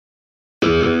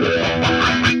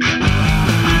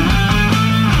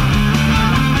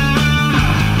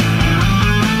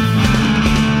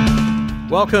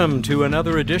Welcome to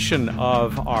another edition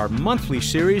of our monthly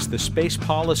series, the Space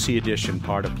Policy Edition,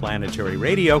 part of Planetary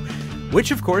Radio,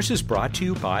 which of course is brought to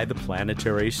you by the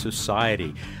Planetary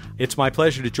Society. It's my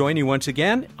pleasure to join you once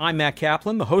again. I'm Matt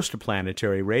Kaplan, the host of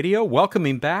Planetary Radio,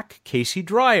 welcoming back Casey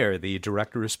Dreyer, the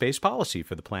Director of Space Policy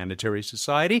for the Planetary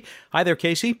Society. Hi there,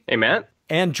 Casey. Hey, Matt.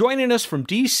 And joining us from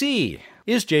D.C.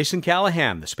 is Jason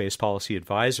Callahan, the Space Policy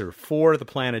Advisor for the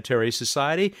Planetary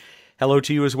Society. Hello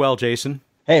to you as well, Jason.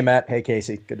 Hey, Matt. Hey,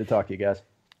 Casey. Good to talk to you guys.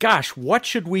 Gosh, what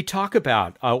should we talk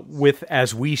about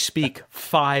as we speak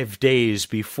 5 days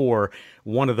before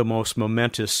one of the most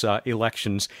momentous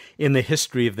elections in the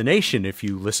history of the nation, if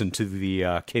you listen to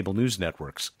the cable news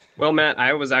networks? Well, Matt,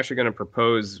 I was actually going to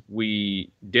propose we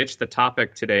ditch the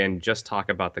topic today and just talk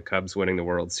about the Cubs winning the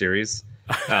World Series.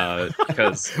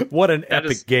 Because what an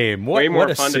epic game. Way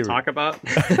more fun to talk about.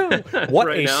 What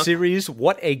right a now. Series,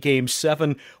 what a Game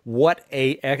 7, what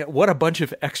a bunch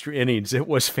of extra innings. It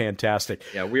was fantastic.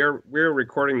 Yeah, we're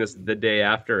recording this the day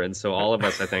after, and so all of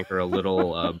us, I think, are a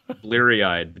little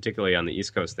bleary-eyed, particularly on the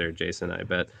East Coast there, Jason, I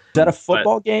bet. Is that a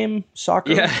football game?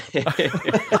 Soccer? Yeah.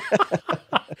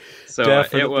 So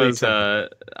it was,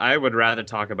 I would rather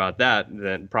talk about that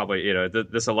than probably,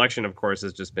 this election, of course,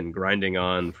 has just been grinding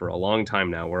on for a long time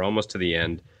now. We're almost to the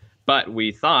end. But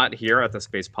we thought here at the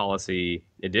Space Policy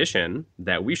Edition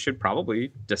that we should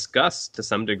probably discuss to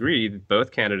some degree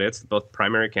both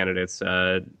primary candidates'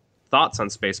 thoughts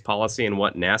on space policy and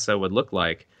what NASA would look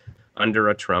like under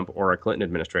a Trump or a Clinton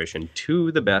administration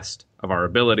to the best of our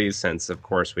abilities, since, of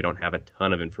course, we don't have a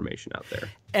ton of information out there.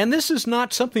 And this is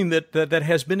not something that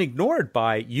has been ignored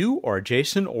by you or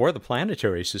Jason or the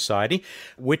Planetary Society,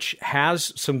 which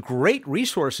has some great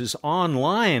resources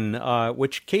online,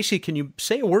 which, Casey, can you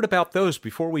say a word about those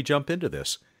before we jump into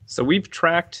this? So we've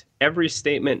tracked every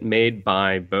statement made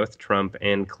by both Trump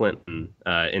and Clinton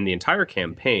in the entire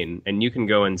campaign, and you can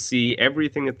go and see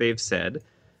everything that they've said,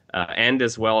 and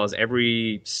as well as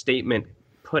every statement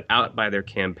put out by their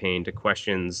campaign to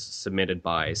questions submitted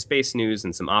by Space News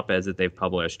and some op-eds that they've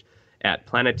published at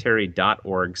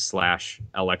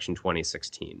planetary.org/election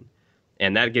 2016.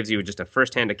 And that gives you just a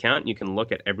first-hand account. You can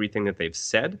look at everything that they've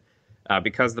said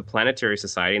because the Planetary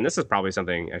Society, and this is probably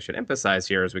something I should emphasize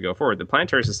here as we go forward, the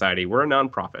Planetary Society, we're a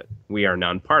nonprofit. We are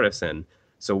nonpartisan.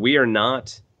 So we are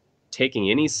not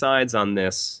taking any sides on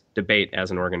this debate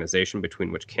as an organization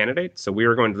between which candidate. So we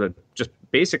are going to just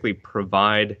basically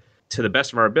provide, to the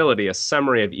best of our ability, a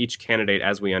summary of each candidate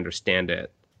as we understand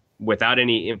it, without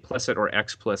any implicit or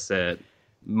explicit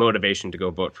motivation to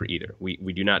go vote for either. We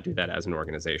do not do that as an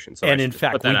organization. So and in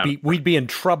fact, we'd be in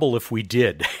trouble if we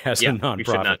did as a nonprofit. We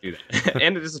should not do that.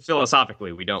 And it is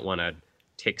philosophically, we don't want to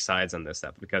take sides on this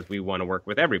stuff because we want to work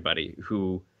with everybody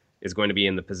who is going to be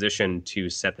in the position to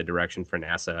set the direction for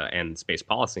NASA and space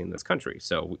policy in this country.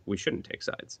 So we shouldn't take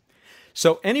sides.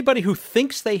 So anybody who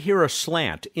thinks they hear a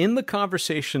slant in the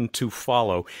conversation to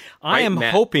follow, I am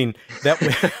hoping that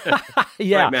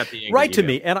right to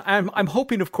me. And I'm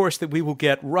hoping, of course, that we will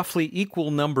get roughly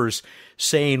equal numbers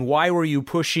saying, why were you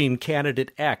pushing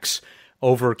candidate X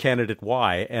over candidate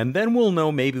Y, and then we'll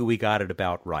know maybe we got it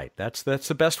about right. That's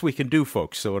the best we can do,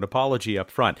 folks, so an apology up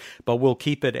front. But we'll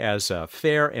keep it as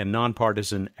fair and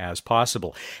nonpartisan as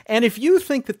possible. And if you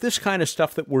think that this kind of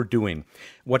stuff that we're doing,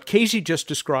 what Casey just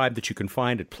described that you can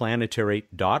find at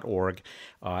planetary.org,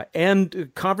 and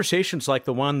conversations like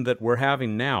the one that we're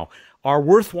having now, are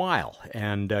worthwhile,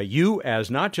 and you,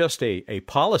 as not just a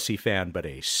policy fan, but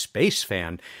a space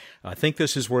fan, think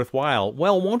this is worthwhile,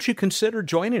 well, won't you consider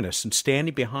joining us and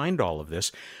standing behind all of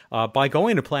this by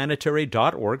going to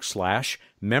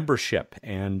planetary.org/membership,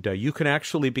 and you can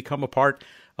actually become a part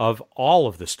of all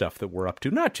of the stuff that we're up to,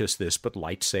 not just this, but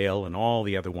Light Sail and all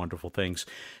the other wonderful things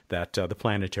that the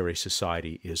Planetary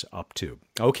Society is up to.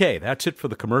 Okay, that's it for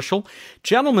the commercial.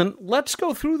 Gentlemen, let's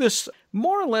go through this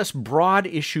more or less broad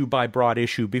issue by broad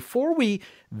issue before we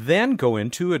then go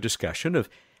into a discussion of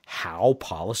how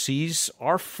policies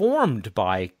are formed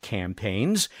by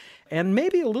campaigns. And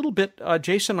maybe a little bit,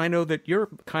 Jason, I know that you're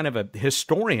kind of a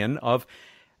historian of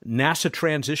NASA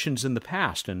transitions in the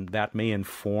past, and that may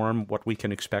inform what we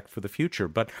can expect for the future.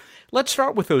 But let's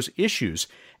start with those issues.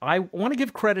 I want to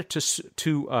give credit to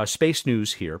Space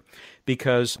News here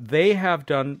because they have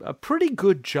done a pretty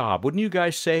good job, wouldn't you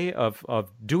guys say, of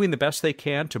doing the best they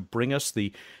can to bring us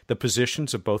the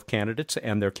positions of both candidates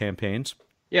and their campaigns?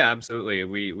 Yeah, absolutely.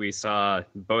 We saw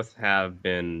both have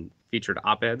been featured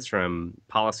op-eds from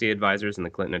policy advisors in the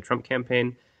Clinton and Trump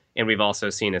campaign. And we've also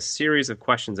seen a series of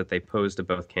questions that they posed to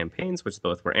both campaigns, which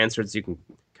both were answered, so you can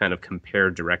kind of compare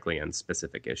directly on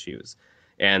specific issues.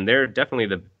 And they're definitely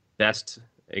the best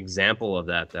example of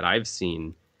that I've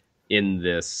seen in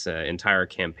this entire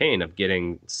campaign of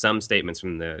getting some statements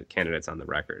from the candidates on the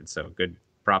record. So good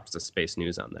props to Space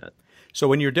News on that. So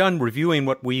when you're done reviewing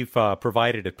what we've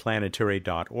provided at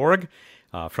planetary.org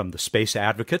from the Space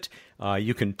Advocate,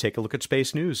 you can take a look at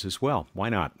Space News as well. Why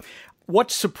not?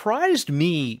 What surprised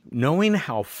me, knowing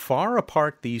how far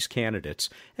apart these candidates,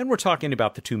 and we're talking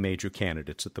about the two major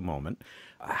candidates at the moment,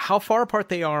 how far apart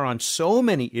they are on so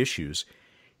many issues,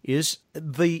 is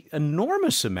the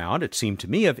enormous amount, it seemed to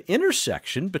me, of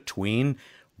intersection between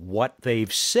what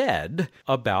they've said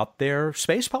about their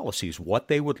space policies, what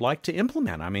they would like to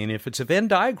implement. I mean, if it's a Venn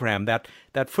diagram, that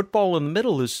football in the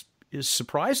middle is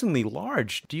surprisingly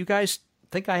large. Do you guys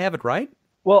think I have it right?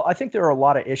 Well, I think there are a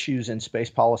lot of issues in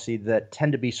space policy that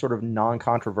tend to be sort of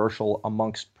non-controversial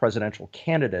amongst presidential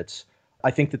candidates. I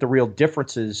think that the real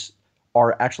differences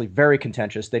are actually very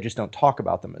contentious. They just don't talk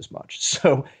about them as much.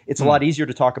 So it's a lot easier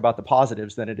to talk about the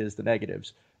positives than it is the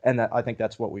negatives. And I think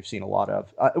that's what we've seen a lot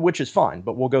of, which is fine.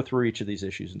 But we'll go through each of these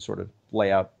issues and sort of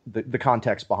lay out the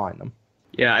context behind them.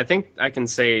 Yeah, I think I can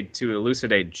say, to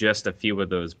elucidate just a few of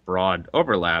those broad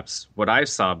overlaps, what I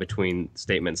saw between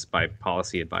statements by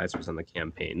policy advisors on the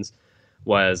campaigns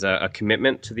was a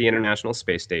commitment to the International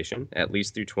Space Station, at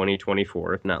least through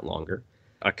 2024, if not longer,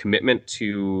 a commitment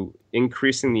to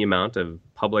increasing the amount of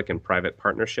public and private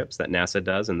partnerships that NASA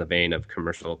does in the vein of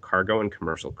commercial cargo and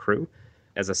commercial crew.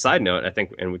 As a side note, I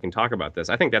think, and we can talk about this,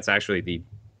 I think that's actually the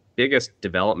biggest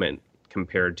development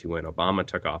compared to when Obama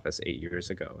took office 8 years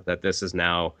ago, that this is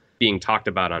now being talked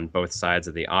about on both sides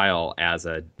of the aisle as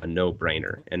a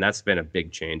no-brainer. And that's been a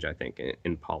big change, I think,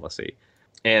 in policy.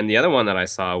 And the other one that I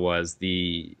saw was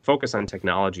the focus on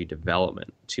technology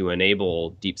development to enable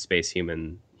deep space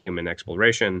human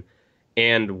exploration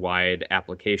and wide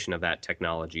application of that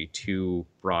technology to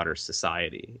broader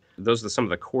society. Those are some of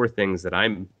the core things that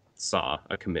I saw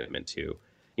a commitment to.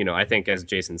 You know, I think, as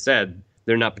Jason said,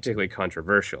 they're not particularly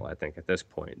controversial, I think, at this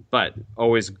point, but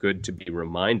always good to be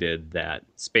reminded that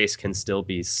space can still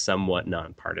be somewhat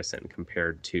nonpartisan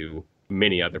compared to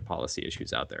many other policy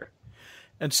issues out there.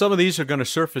 And some of these are going to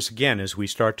surface again as we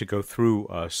start to go through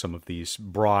some of these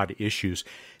broad issues.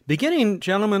 Beginning,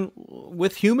 gentlemen,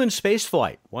 with human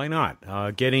spaceflight. Why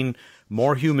not? Getting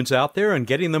more humans out there and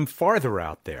getting them farther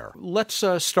out there. Let's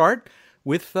start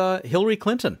with Hillary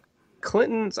Clinton.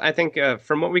 Clinton's, I think,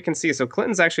 from what we can see, so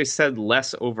Clinton's actually said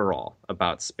less overall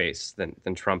about space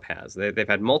than Trump has. They've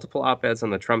had multiple op-eds on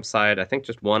the Trump side, I think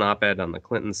just one op-ed on the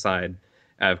Clinton side,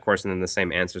 of course, and then the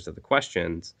same answers to the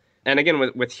questions. And again,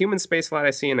 with human spaceflight,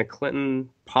 I see in a Clinton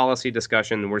policy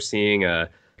discussion, we're seeing a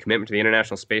commitment to the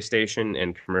International Space Station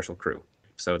and commercial crew.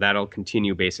 So that'll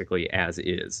continue basically as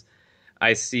is.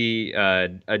 I see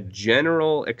a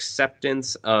general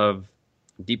acceptance of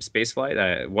deep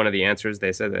spaceflight. One of the answers,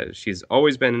 they said that she's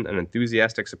always been an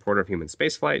enthusiastic supporter of human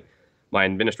spaceflight. My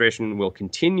administration will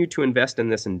continue to invest in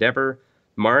this endeavor.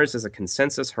 Mars is a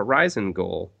consensus horizon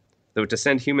goal, though to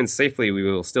send humans safely, we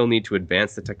will still need to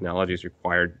advance the technologies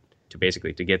required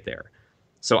to get there.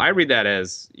 So I read that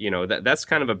as, that's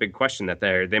kind of a big question, that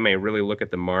they may really look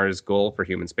at the Mars goal for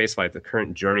human spaceflight, the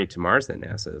current journey to Mars that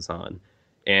NASA is on,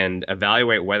 and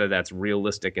evaluate whether that's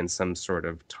realistic in some sort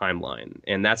of timeline.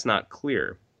 And that's not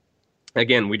clear.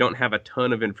 Again, we don't have a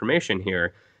ton of information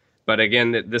here, but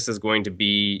again, this is going to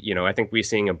be, I think we're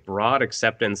seeing a broad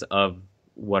acceptance of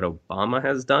what Obama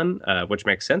has done, which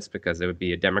makes sense because it would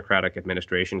be a Democratic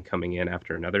administration coming in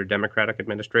after another Democratic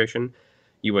administration.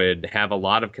 You would have a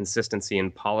lot of consistency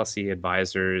in policy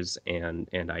advisors and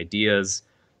ideas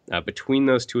between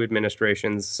those two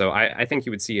administrations. So I think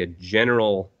you would see a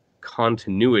general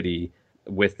continuity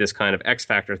with this kind of X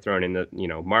factor thrown in, that,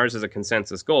 Mars is a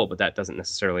consensus goal, but that doesn't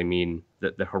necessarily mean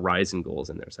that the horizon goal is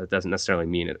in there. So that doesn't necessarily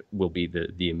mean it will be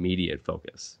the immediate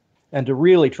focus. And to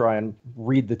really try and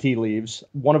read the tea leaves,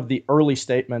 one of the early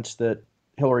statements that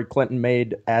Hillary Clinton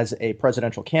made as a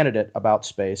presidential candidate about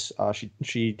space,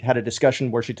 she had a discussion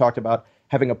where she talked about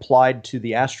having applied to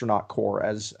the astronaut corps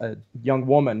as a young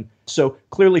woman. So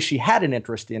clearly she had an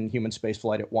interest in human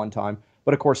spaceflight at one time.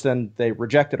 But of course, then they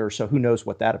rejected her. So who knows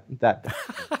what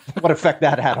what effect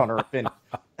that had on her opinion?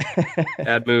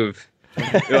 Bad move.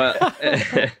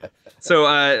 So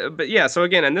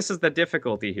again, and this is the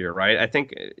difficulty here, right? I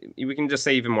think we can just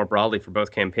say even more broadly for both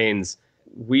campaigns,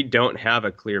 we don't have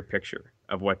a clear picture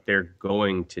of what they're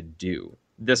going to do.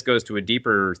 This goes to a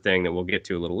deeper thing that we'll get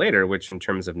to a little later, which in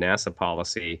terms of NASA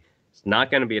policy, is not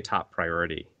going to be a top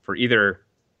priority for either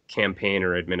campaign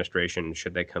or administration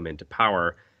should they come into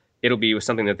power. It'll be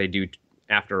something that they do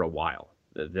after a while.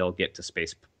 They'll get to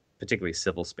space, particularly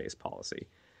civil space policy.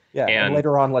 Yeah, and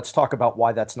later on, let's talk about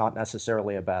why that's not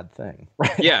necessarily a bad thing.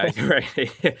 Right? Yeah,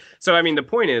 right. So, I mean, the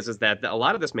point is that a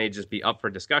lot of this may just be up for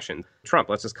discussion. Trump,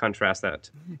 let's just contrast that.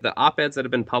 The op-eds that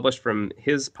have been published from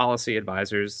his policy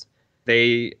advisors,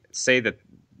 they say that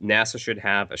NASA should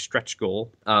have a stretch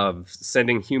goal of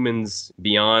sending humans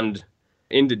beyond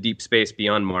into deep space,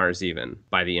 beyond Mars, even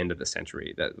by the end of the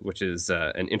century. Which is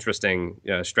an interesting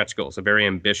stretch goal. So very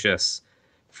ambitious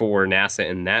for NASA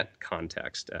in that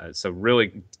context. So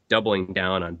really doubling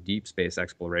down on deep space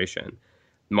exploration.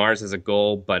 Mars is a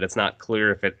goal, but it's not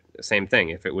clear same thing,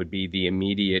 if it would be the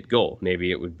immediate goal.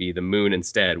 Maybe it would be the moon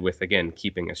instead, with, again,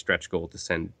 keeping a stretch goal to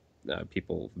send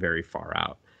people very far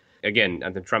out. Again,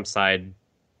 on the Trump side,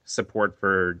 support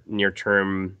for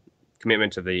near-term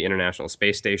commitment to the International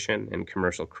Space Station and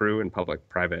commercial crew and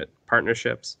public-private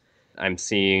partnerships. I'm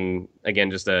seeing, again,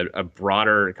 just a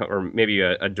broader, or maybe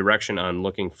a direction on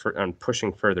on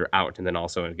pushing further out, and then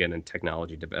also, again, in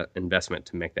technology investment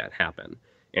to make that happen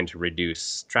and to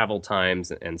reduce travel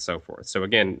times and so forth. So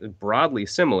again, broadly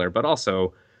similar, but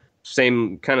also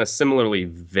similarly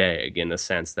vague in the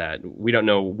sense that we don't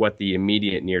know what the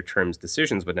immediate near-term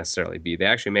decisions would necessarily be. They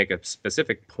actually make a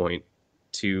specific point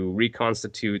to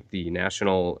reconstitute the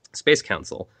National Space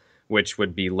Council, which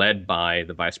would be led by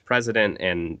the vice president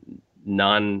and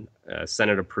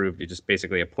non-Senate approved, just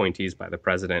basically appointees by the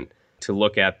president, to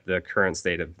look at the current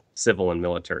state of civil and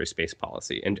military space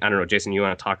policy. And I don't know, Jason, you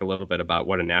want to talk a little bit about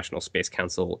what a National Space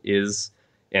Council is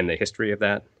and the history of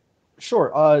that?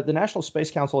 Sure. The National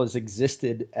Space Council has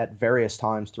existed at various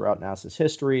times throughout NASA's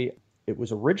history. It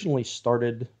was originally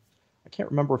started, I can't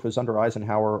remember if it was under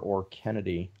Eisenhower or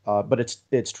Kennedy, but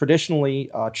it's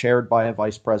traditionally chaired by a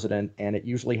vice president, and it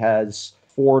usually has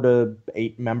 4 to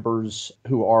 8 members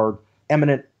who are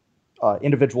eminent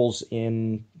individuals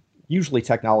in usually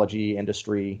technology,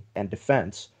 industry, and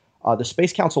defense. The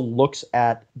Space Council looks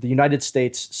at the United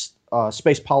States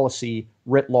space policy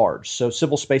writ large. So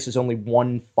civil space is only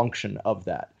one function of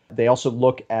that. They also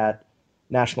look at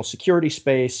national security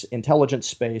space, intelligence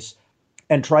space,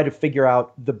 and try to figure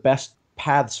out the best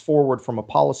paths forward from a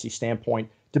policy standpoint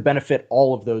to benefit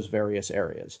all of those various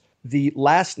areas. The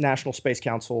last National Space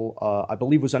Council, I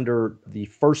believe, was under the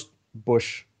first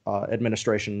Bush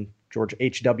administration, George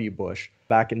H.W. Bush,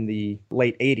 back in the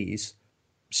late 80s.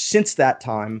 Since that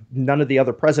time, none of the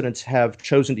other presidents have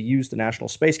chosen to use the National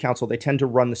Space Council. They tend to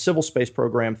run the civil space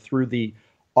program through the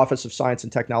Office of Science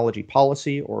and Technology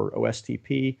Policy, or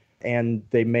OSTP, and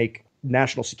they make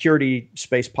national security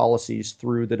space policies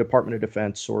through the Department of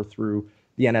Defense or through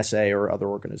the NSA or other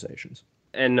organizations.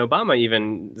 And Obama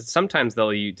even, sometimes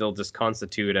they'll just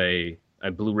constitute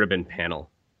a blue ribbon panel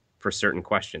for certain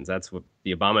questions. That's what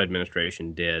the Obama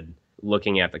administration did.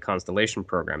 Looking at the Constellation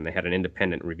program, they had an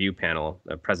independent review panel,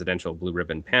 a presidential blue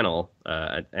ribbon panel,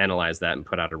 analyze that and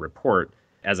put out a report,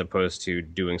 as opposed to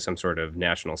doing some sort of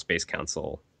National Space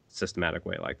Council systematic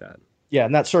way like that. Yeah,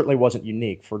 and that certainly wasn't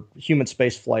unique. For human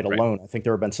space flight alone, right. I think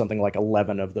there have been something like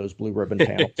 11 of those blue ribbon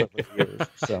panels over the years.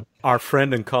 So. Our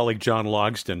friend and colleague John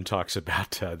Logsdon talks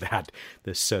about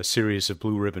this series of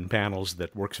blue ribbon panels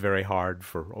that works very hard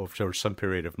for over some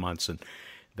period of months, and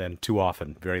then too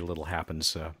often very little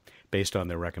happens based on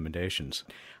their recommendations.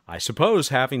 I suppose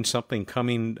having something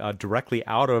coming directly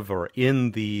out of or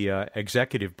in the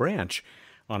executive branch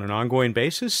on an ongoing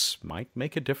basis might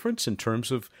make a difference in terms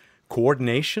of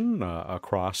coordination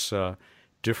across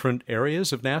different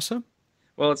areas of NASA?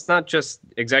 Well, it's not just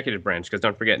executive branch, because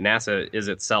don't forget, NASA is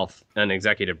itself an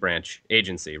executive branch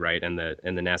agency, right? And the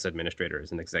NASA administrator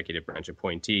is an executive branch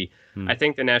appointee. I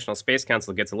think the National Space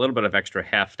Council gets a little bit of extra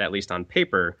heft, at least on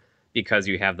paper, because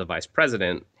you have the vice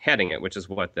president heading it, which is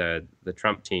what the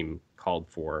Trump team called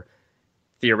for.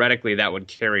 Theoretically, that would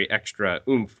carry extra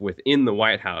oomph within the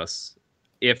White House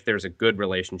if there's a good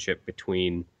relationship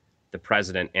between the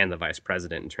president and the vice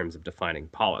president in terms of defining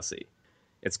policy.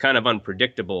 It's kind of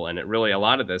unpredictable, and a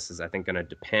lot of this is, I think, going to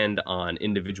depend on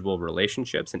individual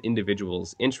relationships and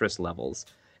individuals' interest levels.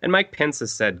 And Mike Pence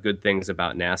has said good things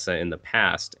about NASA in the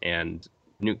past, and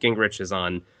Newt Gingrich is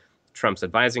on Trump's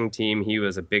advising team. He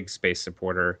was a big space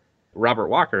supporter. Robert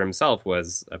Walker himself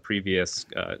was a previous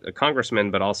a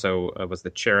congressman, but also was the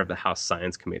chair of the House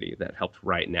Science Committee that helped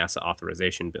write NASA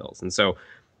authorization bills. And so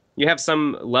you have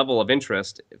some level of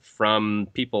interest from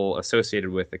people associated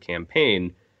with the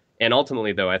campaign. And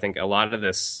ultimately, though, I think a lot of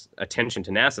this attention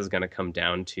to NASA is going to come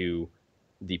down to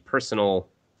the personal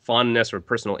fondness or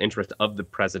personal interest of the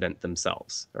president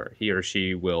themselves, or he or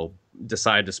she will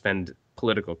decide to spend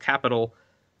political capital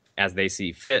as they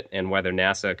see fit, and whether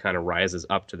NASA kind of rises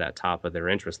up to that top of their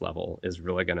interest level is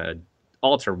really going to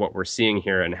alter what we're seeing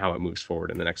here and how it moves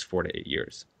forward in the next 4 to 8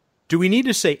 years. Do we need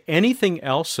to say anything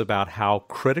else about how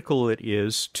critical it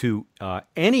is to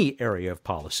any area of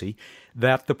policy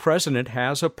that the president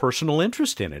has a personal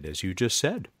interest in it, as you just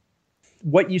said?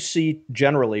 What you see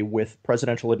generally with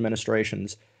presidential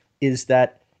administrations is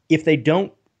that if they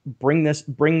don't bring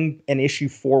an issue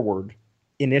forward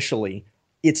initially,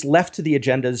 it's left to the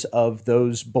agendas of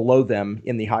those below them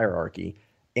in the hierarchy.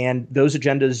 And those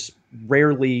agendas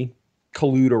rarely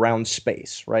collude around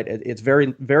space, right? It's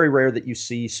very, very rare that you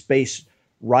see space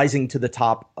rising to the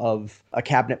top of a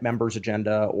cabinet member's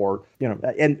agenda or,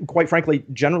 and quite frankly,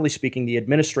 generally speaking, the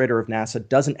administrator of NASA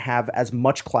doesn't have as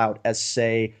much clout as,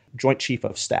 say, Joint Chief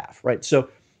of Staff, right? So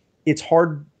it's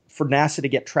hard for NASA to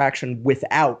get traction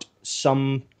without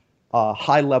some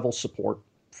high-level support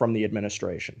from the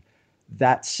administration.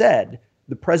 That said,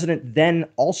 the president then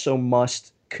also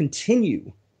must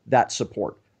continue that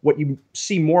support. What you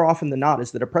see more often than not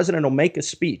is that a president will make a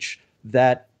speech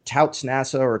that touts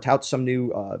NASA or touts some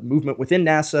new movement within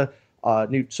NASA,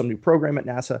 some new program at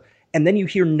NASA, and then you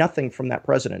hear nothing from that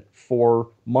president for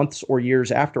months or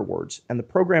years afterwards, and the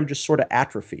program just sort of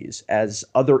atrophies as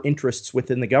other interests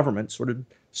within the government sort of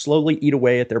slowly eat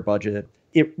away at their budget.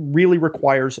 It really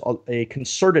requires a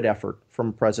concerted effort from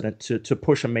a president to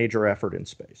push a major effort in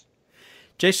space.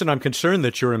 Jason, I'm concerned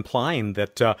that you're implying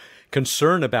that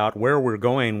concern about where we're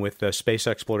going with space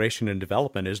exploration and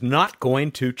development is not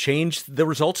going to change the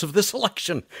results of this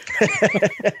election.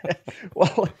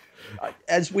 Well,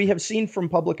 as we have seen from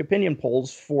public opinion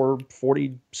polls for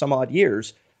 40 some odd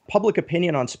years, public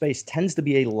opinion on space tends to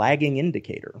be a lagging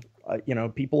indicator.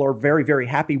 People are very, very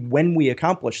happy when we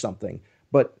accomplish something,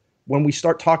 but when we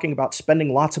start talking about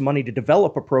spending lots of money to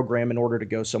develop a program in order to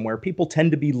go somewhere, people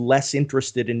tend to be less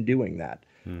interested in doing that.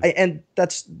 And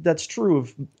that's true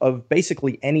of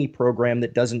basically any program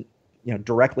that doesn't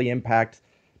directly impact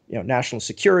national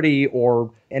security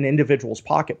or an individual's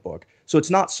pocketbook. So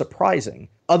it's not surprising,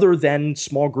 other than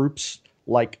small groups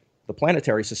like the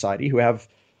Planetary Society, who have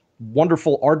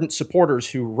wonderful, ardent supporters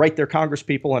who write their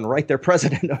congresspeople and write their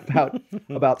president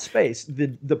about space.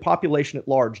 The population at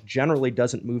large generally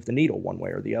doesn't move the needle one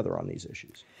way or the other on these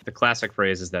issues. The classic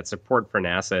phrase is that support for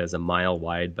NASA is a mile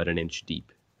wide but an inch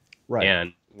deep. Right.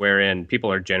 And wherein people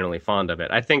are generally fond of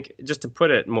it. I think, just to put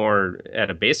it more at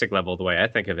a basic level, the way I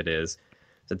think of it is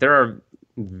that there are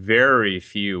very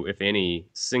few, if any,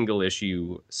 single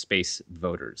issue space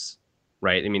voters.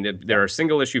 Right. I mean, there are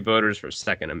single issue voters for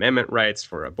Second Amendment rights,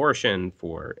 for abortion,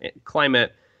 for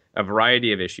climate, a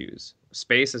variety of issues.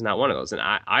 Space is not one of those. And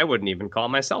I wouldn't even call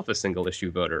myself a single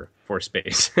issue voter for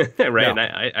space. Right. Yeah. And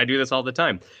I do this all the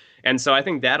time. And so I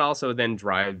think that also then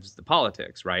drives the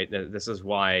politics. Right. This is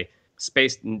why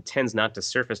space tends not to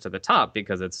surface to the top,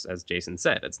 because it's, as Jason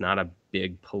said, it's not a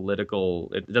big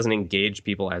political, it doesn't engage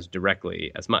people as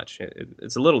directly as much.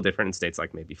 It's a little different in states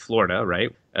like maybe Florida,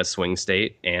 right? A swing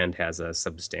state and has a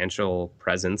substantial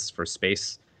presence for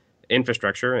space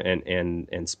infrastructure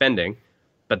and spending.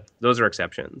 But those are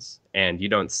exceptions, and you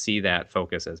don't see that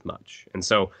focus as much. And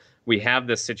so we have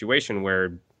this situation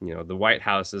where, the White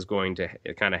House is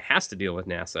it kind of has to deal with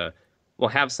NASA. We'll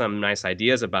have some nice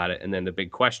ideas about it. And then the big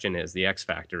question is, the X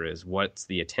factor is, what's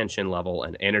the attention level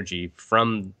and energy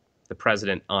from the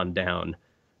president on down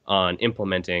on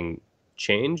implementing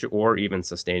change or even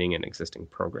sustaining an existing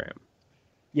program?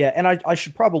 Yeah, and I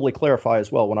should probably clarify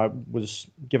as well, when I was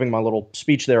giving my little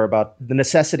speech there about the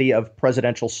necessity of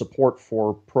presidential support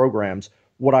for programs,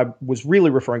 what I was really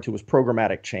referring to was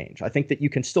programmatic change. I think that you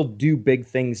can still do big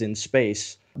things in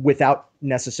space without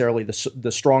necessarily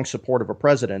the strong support of a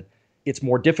president. It's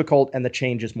more difficult, and the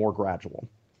change is more gradual.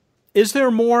 Is there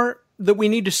more that we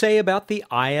need to say about the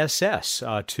ISS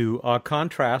to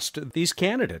contrast these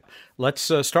candidates? Let's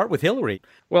start with Hillary.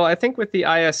 Well, I think with the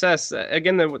ISS,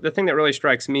 again, the thing that really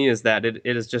strikes me is that it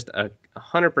is just a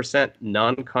 100%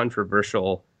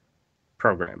 non-controversial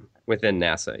program within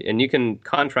NASA. And you can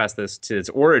contrast this to its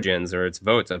origins or its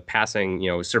votes of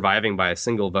passing, surviving by a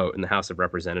single vote in the House of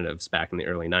Representatives back in the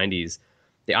early 90s.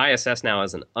 The ISS now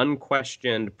is an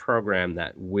unquestioned program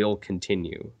that will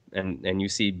continue. And you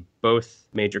see both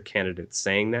major candidates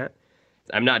saying that.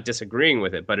 I'm not disagreeing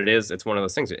with it, but it's one of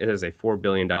those things. It is a $4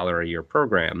 billion a year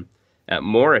program.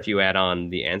 More if you add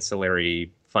on the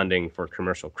ancillary funding for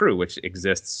commercial crew, which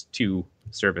exists to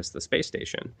service the space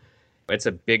station. It's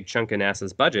a big chunk of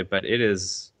NASA's budget, but it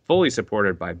is fully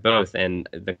supported by both. And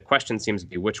the question seems to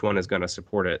be which one is going to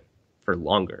support it for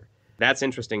longer. That's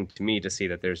interesting to me to see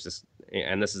that there's this,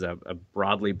 and this is a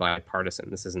broadly bipartisan.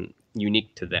 This isn't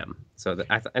unique to them. So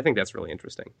I think that's really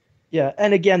interesting. Yeah.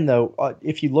 And again, though,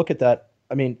 if you look at that,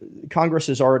 I mean, Congress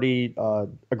has already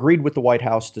agreed with the White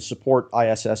House to support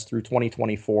ISS through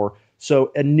 2024.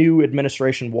 So a new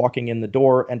administration walking in the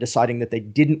door and deciding that they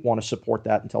didn't want to support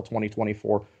that until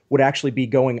 2024 would actually be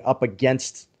going up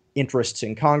against interests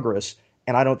in Congress.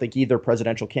 And I don't think either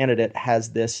presidential candidate has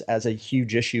this as a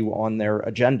huge issue on their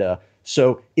agenda.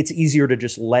 So it's easier to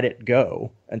just let it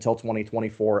go until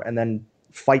 2024 and then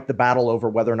fight the battle over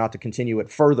whether or not to continue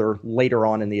it further later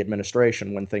on in the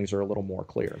administration when things are a little more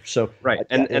clear. So right,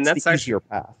 and that's the easier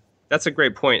path. That's a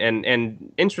great point.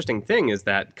 And interesting thing is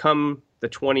that come the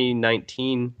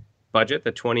 2019 budget,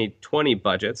 the 2020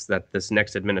 budgets that this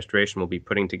next administration will be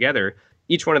putting together,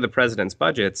 each one of the president's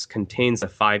budgets contains a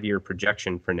 5-year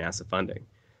projection for NASA funding.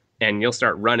 And you'll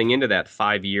start running into that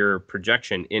 5-year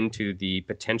projection into the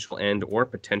potential end or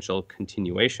potential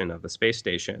continuation of the space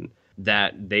station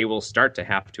that they will start to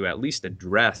have to at least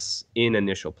address in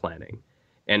initial planning.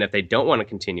 And if they don't want to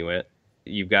continue it,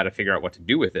 you've got to figure out what to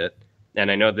do with it. And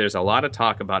I know there's a lot of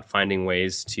talk about finding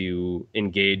ways to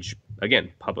engage, again,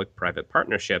 public-private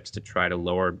partnerships to try to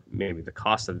lower maybe the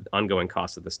ongoing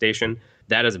cost of the station.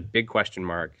 That is a big question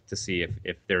mark to see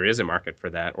if there is a market for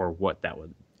that or what that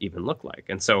would even look like.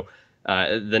 And so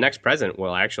the next president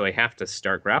will actually have to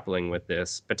start grappling with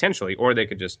this potentially, or they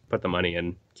could just put the money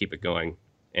in, keep it going,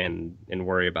 and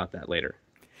worry about that later.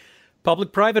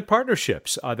 Public-private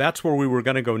partnerships. That's where we were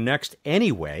going to go next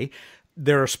anyway.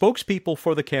 There are spokespeople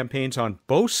for the campaigns on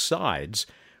both sides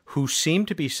who seem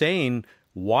to be saying,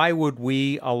 why would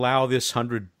we allow this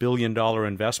 $100 billion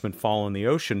investment fall in the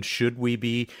ocean? Should we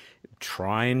be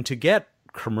trying to get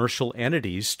commercial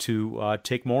entities to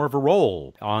take more of a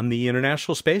role on the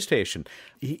International Space Station?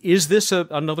 Is this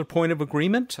another point of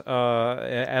agreement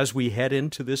as we head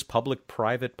into this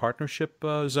public-private partnership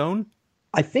zone?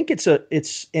 I think it's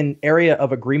an area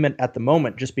of agreement at the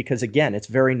moment, just because, again, it's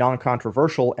very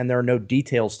non-controversial and there are no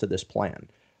details to this plan.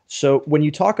 So when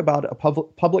you talk about a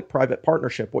public-private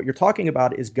partnership, what you're talking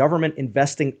about is government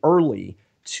investing early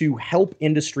to help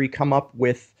industry come up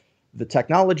with the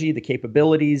technology, the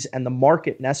capabilities, and the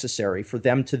market necessary for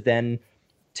them to then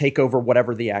take over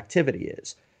whatever the activity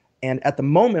is. And at the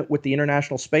moment with the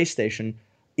International Space Station,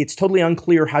 it's totally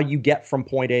unclear how you get from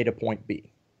point A to point B.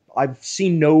 I've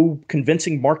seen no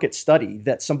convincing market study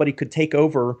that somebody could take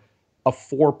over a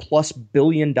 $4+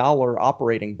 billion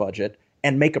operating budget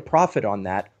and make a profit on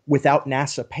that without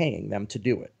NASA paying them to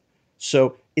do it.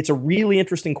 So it's a really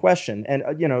interesting question. And,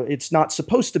 it's not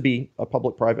supposed to be a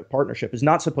public-private partnership. It's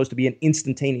not supposed to be an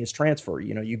instantaneous transfer.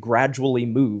 You gradually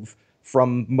move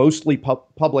from mostly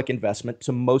public investment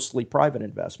to mostly private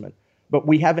investment. But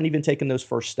we haven't even taken those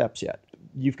first steps yet.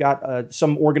 You've got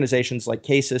some organizations like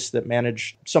CASIS that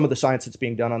manage some of the science that's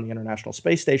being done on the International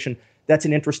Space Station. That's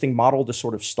an interesting model to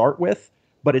sort of start with,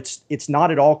 but it's not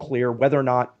at all clear whether or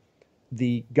not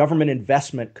the government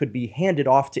investment could be handed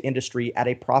off to industry at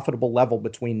a profitable level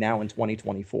between now and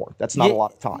 2024. That's not a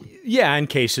lot of time. Yeah, and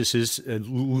CASIS is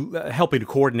helping to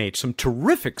coordinate some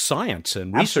terrific science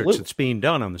and research that's being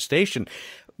done on the station.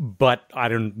 But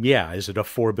is it a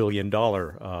 $4 billion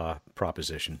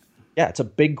proposition? Yeah, it's a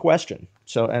big question.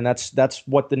 So, and that's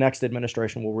what the next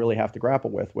administration will really have to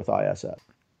grapple with ISS.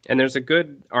 And there's a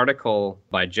good article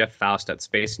by Jeff Faust at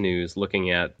Space News looking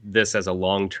at this as a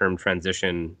long-term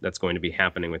transition that's going to be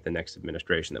happening with the next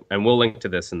administration. And we'll link to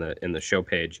this in the show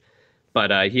page.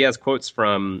 But he has quotes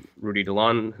from Rudy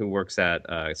DeLon, who works at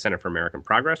Center for American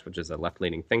Progress, which is a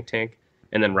left-leaning think tank,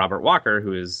 and then Robert Walker,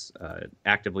 who is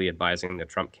actively advising the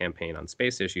Trump campaign on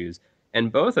space issues.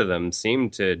 And both of them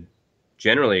seem to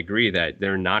generally agree that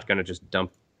they're not going to just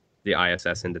dump the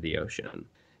ISS into the ocean.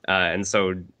 And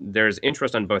so there's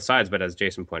interest on both sides, but as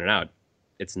Jason pointed out,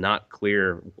 it's not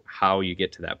clear how you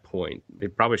get to that point. They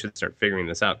probably should start figuring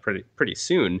this out pretty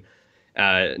soon.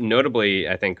 Notably,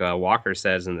 I think Walker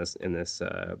says in this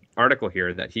article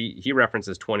here that he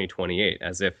references 2028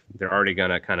 as if they're already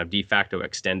going to kind of de facto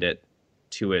extend it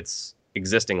to its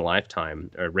existing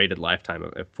lifetime, or rated lifetime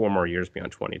of 4 more years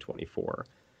beyond 2024,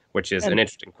 which is an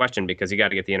interesting question because you got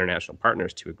to get the international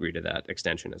partners to agree to that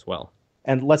extension as well.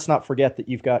 And let's not forget that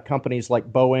you've got companies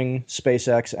like Boeing,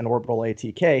 SpaceX, and Orbital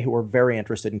ATK who are very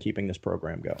interested in keeping this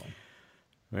program going.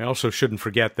 We also shouldn't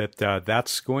forget that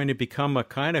that's going to become a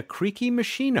kind of creaky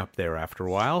machine up there after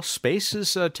a while.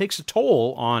 Space takes a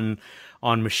toll on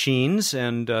machines,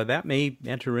 and that may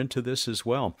enter into this as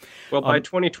well. Well, by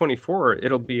 2024,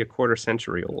 it'll be a quarter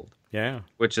century old. Yeah.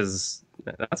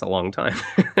 That's a long time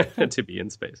to be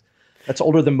in space. That's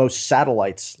older than most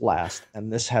satellites last,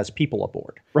 and this has people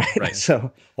aboard, right?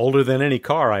 So older than any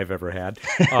car I've ever had.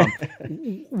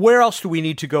 Where else do we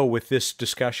need to go with this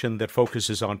discussion that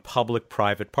focuses on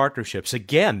public-private partnerships?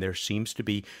 Again, there seems to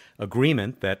be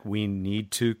agreement that we need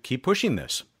to keep pushing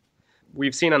this.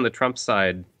 We've seen on the Trump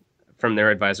side from their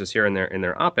advisors here in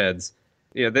their op-eds,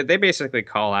 they basically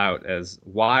call out as,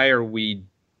 why are we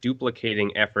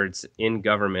duplicating efforts in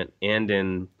government and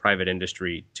in private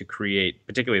industry to create,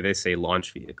 particularly they say,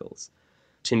 launch vehicles?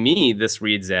 To me, this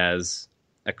reads as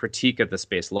a critique of the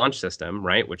Space Launch System,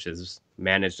 right, which is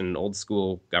managed in an old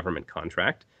school government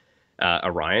contract,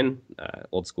 Orion,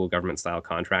 old school government style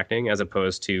contracting, as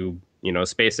opposed to,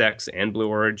 SpaceX and Blue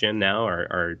Origin now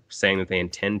are saying that they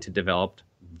intend to develop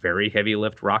very heavy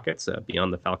lift rockets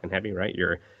beyond the Falcon Heavy, right?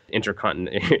 Your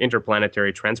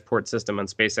interplanetary transport system on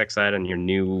SpaceX side and your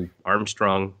new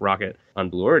Armstrong rocket on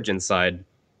Blue Origin side.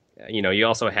 You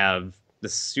also have the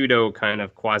pseudo kind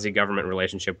of quasi-government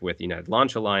relationship with United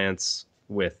Launch Alliance,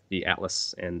 with the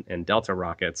Atlas and Delta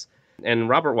rockets. And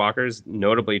Robert Walker's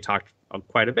notably talked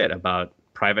quite a bit about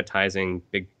privatizing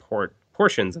big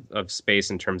portions of space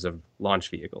in terms of launch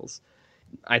vehicles.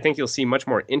 I think you'll see much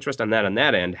more interest on that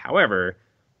end. However,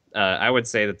 I would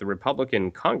say that the Republicans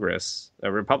in Congress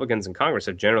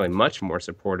are generally much more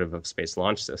supportive of Space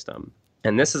Launch System.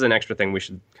 And this is an extra thing we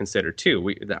should consider,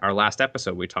 too. Our last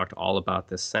episode, we talked all about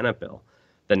this Senate bill,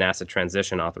 the NASA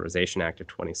Transition Authorization Act of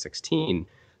 2016.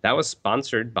 That was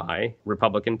sponsored by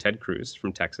Republican Ted Cruz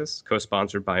from Texas,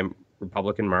 co-sponsored by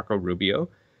Republican Marco Rubio,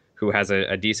 who has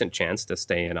a decent chance to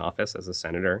stay in office as a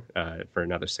senator for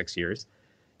another 6 years.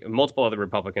 Multiple other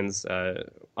Republicans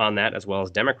on that, as well as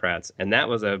Democrats. And that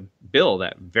was a bill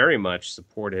that very much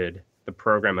supported the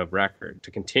program of record to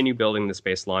continue building the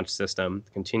Space Launch System,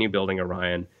 continue building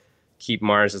Orion, keep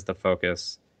Mars as the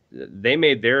focus. They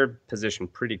made their position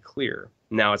pretty clear.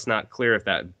 Now, it's not clear if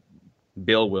that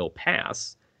bill will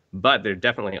pass, but they're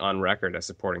definitely on record as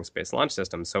supporting Space Launch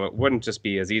System. So it wouldn't just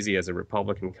be as easy as a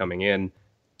Republican coming in,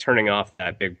 turning off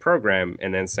that big program,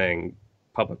 and then saying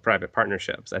public-private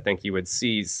partnerships. I think you would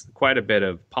see quite a bit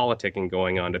of politicking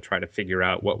going on to try to figure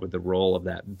out what would the role of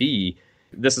that be.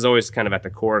 This is always kind of at the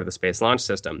core of the Space Launch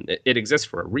System. It exists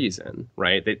for a reason,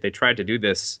 right? They tried to do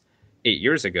this 8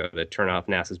 years ago, to turn off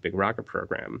NASA's big rocket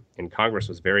program, and Congress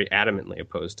was very adamantly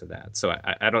opposed to that. So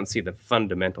I don't see the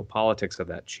fundamental politics of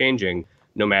that changing,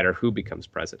 no matter who becomes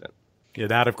president. Yeah,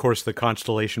 that, of course, the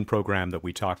Constellation program that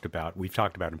we've talked about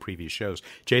in previous shows.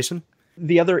 Jason?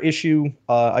 The other issue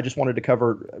I just wanted to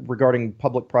cover regarding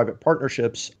public-private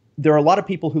partnerships, there are a lot of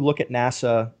people who look at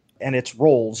NASA and its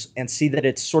roles and see that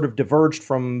it's sort of diverged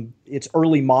from its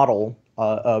early model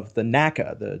of the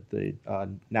NACA,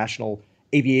 the National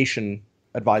Aviation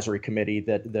Advisory Committee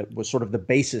that was sort of the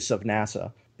basis of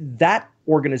NASA. That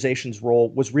organization's role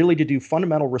was really to do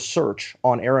fundamental research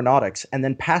on aeronautics and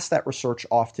then pass that research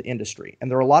off to industry.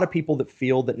 And there are a lot of people that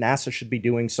feel that NASA should be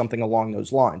doing something along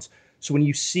those lines. So when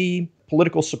you see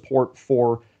political support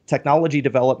for technology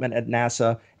development at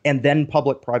NASA and then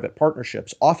public-private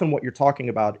partnerships, often what you're talking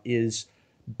about is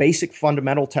basic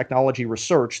fundamental technology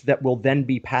research that will then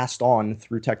be passed on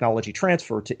through technology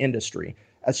transfer to industry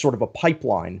as sort of a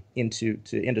pipeline to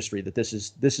industry, that this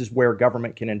is where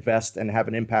government can invest and have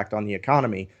an impact on the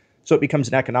economy. So it becomes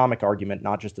an economic argument,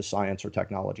 not just a science or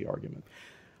technology argument.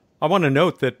 I want to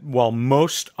note that while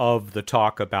most of the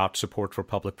talk about support for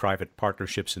public-private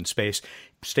partnerships in space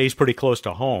stays pretty close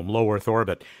to home, low Earth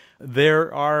orbit,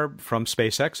 there are, from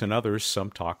SpaceX and others, some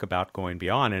talk about going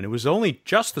beyond. And it was only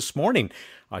just this morning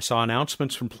I saw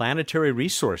announcements from Planetary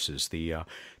Resources, the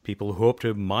people who hope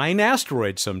to mine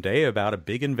asteroids someday, about a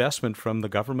big investment from the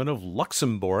government of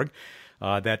Luxembourg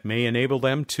that may enable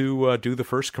them to do the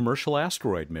first commercial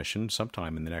asteroid mission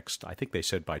sometime in the next, I think they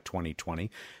said by 2020,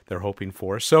 they're hoping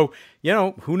for. So,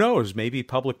 who knows? Maybe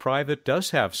public-private does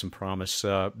have some promise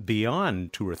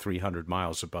beyond 200 or 300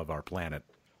 miles above our planet.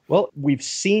 Well, we've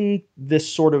seen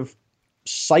this sort of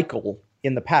cycle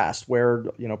in the past where,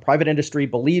 private industry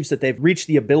believes that they've reached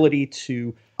the ability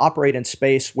to operate in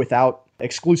space without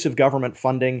exclusive government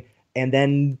funding. And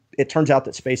then it turns out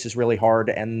that space is really hard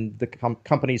and the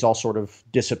companies all sort of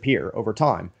disappear over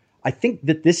time. I think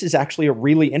that this is actually a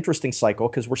really interesting cycle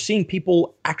because we're seeing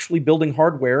people actually building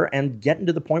hardware and getting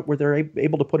to the point where they're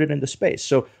able to put it into space.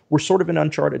 So we're sort of in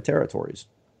uncharted territories.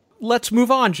 Let's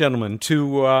move on, gentlemen,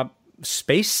 to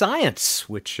space science,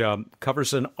 which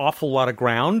covers an awful lot of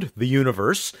ground, the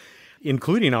universe,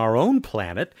 including our own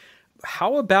planet.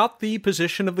 How about the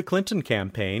position of the Clinton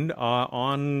campaign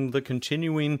on the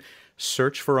continuing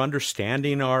search for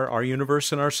understanding our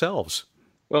universe and ourselves?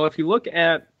 Well, if you look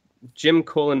at Jim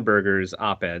Kohlenberger's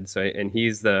op-ed, and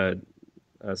he's the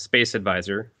space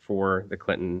advisor for the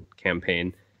Clinton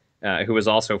campaign, who was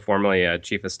also formerly a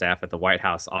chief of staff at the White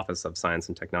House Office of Science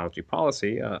and Technology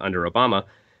Policy under Obama.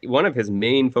 One of his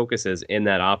main focuses in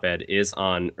that op-ed is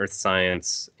on earth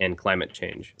science and climate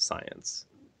change science,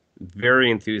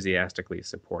 very enthusiastically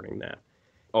supporting that.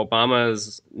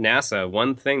 Obama's NASA,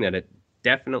 one thing that it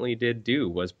definitely did do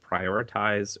was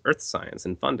prioritize earth science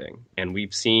and funding. And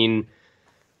we've seen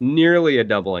nearly a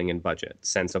doubling in budget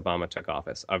since Obama took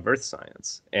office of earth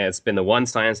science. And it's been the one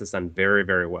science that's done very,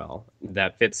 very well.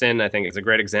 That fits in, I think, it's a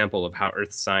great example of how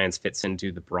earth science fits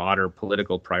into the broader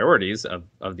political priorities of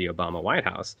the Obama White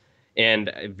House. And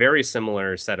a very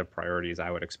similar set of priorities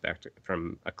I would expect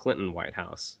from a Clinton White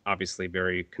House, obviously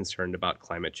very concerned about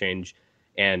climate change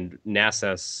and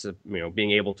NASA,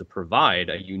 being able to provide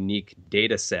a unique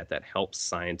data set that helps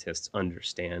scientists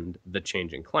understand the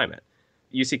changing climate.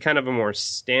 You see kind of a more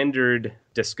standard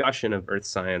discussion of earth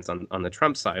science on the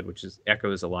Trump side, which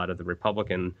echoes a lot of the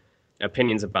Republican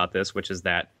opinions about this, which is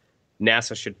that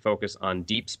NASA should focus on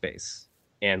deep space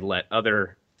and let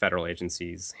other federal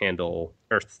agencies handle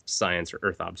earth science or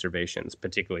earth observations.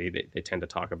 Particularly, they tend to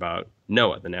talk about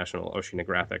NOAA, the National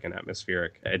Oceanographic and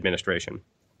Atmospheric Administration.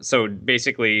 So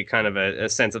basically kind of a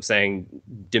sense of saying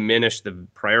diminish the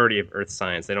priority of earth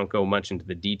science. They don't go much into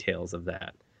the details of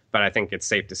that. But I think it's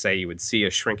safe to say you would see a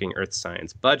shrinking earth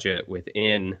science budget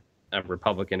within a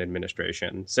Republican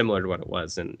administration, similar to what it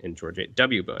was in George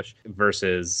W. Bush,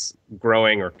 versus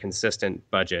growing or consistent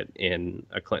budget in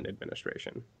a Clinton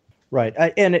administration. Right.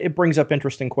 And it brings up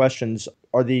interesting questions.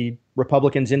 Are the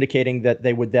Republicans indicating that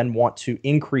they would then want to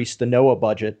increase the NOAA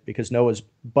budget because NOAA's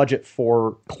budget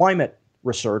for climate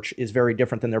research is very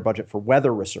different than their budget for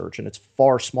weather research, and it's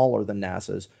far smaller than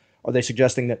NASA's? Are they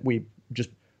suggesting that we just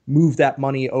move that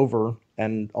money over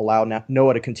and allow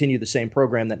NOAA to continue the same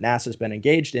program that NASA's been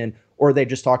engaged in? Or are they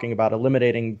just talking about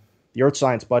eliminating the earth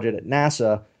science budget at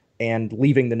NASA and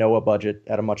leaving the NOAA budget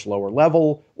at a much lower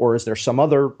level? Or is there some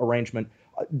other arrangement?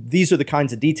 These are the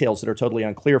kinds of details that are totally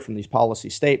unclear from these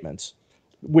policy statements,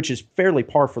 which is fairly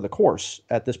par for the course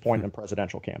at this point in the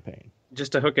presidential campaign.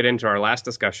 Just to hook it into our last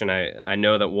discussion, I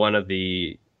know that one of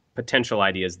the potential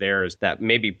ideas there is that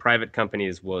maybe private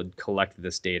companies would collect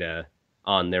this data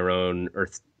on their own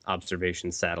Earth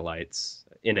observation satellites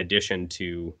in addition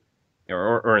to,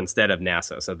 or instead of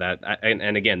NASA. So that,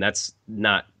 and again, that's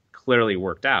not clearly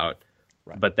worked out,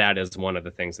 right, but that is one of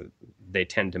the things that they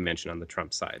tend to mention on the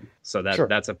Trump side. So that, sure,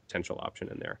 that's a potential option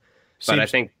in there. But I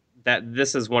think that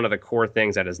this is one of the core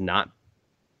things that is not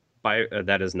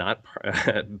bipartisan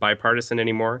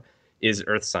anymore. Is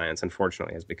earth science,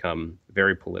 unfortunately, has become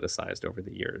very politicized over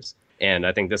the years. And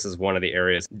I think this is one of the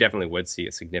areas definitely would see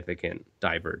a significant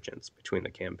divergence between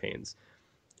the campaigns.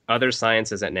 Other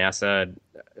sciences at NASA,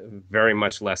 very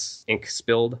much less ink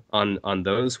spilled on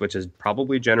those, which is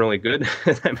probably generally good.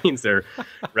 That means they're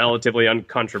relatively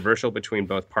uncontroversial between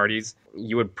both parties.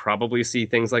 You would probably see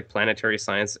things like planetary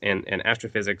science and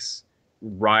astrophysics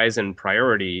rise in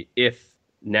priority if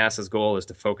NASA's goal is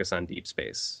to focus on deep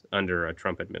space under a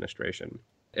Trump administration.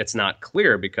 It's not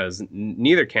clear because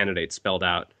neither candidate spelled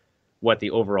out what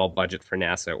the overall budget for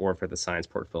NASA or for the science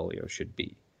portfolio should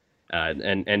be.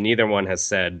 And neither one has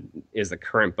said, is the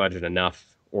current budget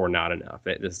enough or not enough?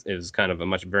 It is kind of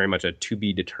very much a to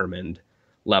be determined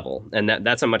level. And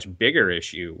that's a much bigger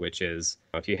issue, which is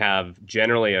if you have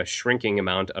generally a shrinking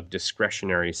amount of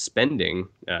discretionary spending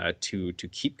to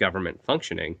keep government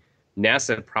functioning,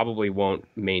 NASA probably won't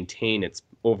maintain its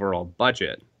overall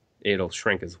budget. It'll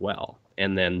shrink as well.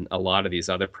 And then a lot of these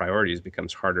other priorities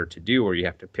becomes harder to do, or you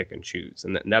have to pick and choose.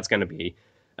 And that's going to be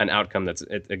an outcome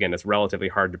that's relatively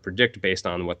hard to predict based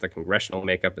on what the congressional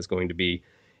makeup is going to be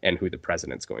and who the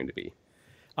president's going to be.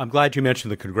 I'm glad you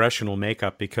mentioned the congressional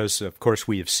makeup because, of course,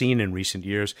 we have seen in recent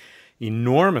years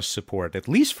enormous support, at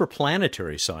least for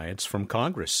planetary science, from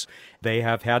Congress. They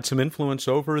have had some influence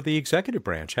over the executive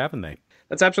branch, haven't they?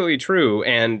 That's absolutely true,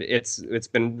 and it's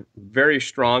been very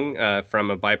strong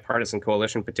from a bipartisan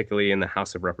coalition, particularly in the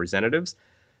House of Representatives.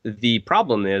 The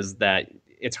problem is that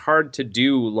it's hard to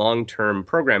do long-term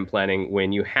program planning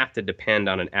when you have to depend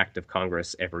on an act of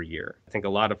Congress every year. I think a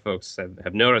lot of folks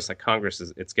have noticed that Congress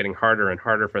it's getting harder and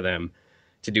harder for them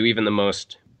to do even the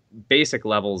most basic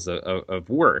levels of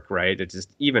work, right? It's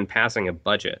just even passing a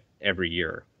budget every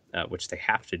year, which they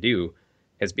have to do,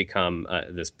 has become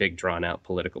this big drawn-out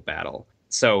political battle.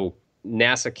 So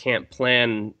NASA can't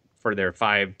plan for their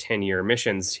 5-10-year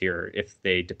missions here if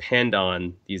they depend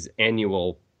on these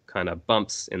annual kind of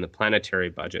bumps in the planetary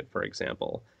budget, for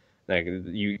example. Like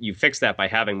you fix that by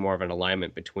having more of an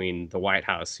alignment between the White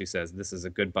House, who says this is a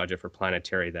good budget for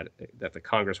planetary that the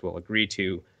Congress will agree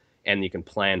to, and you can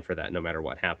plan for that no matter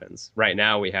what happens. Right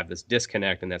now we have this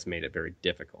disconnect, and that's made it very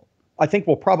difficult. I think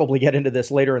we'll probably get into this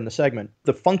later in the segment.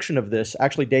 The function of this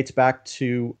actually dates back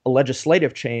to a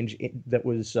legislative change that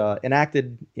was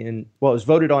it was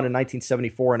voted on in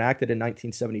 1974, enacted in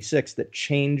 1976, that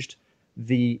changed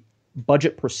the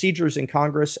budget procedures in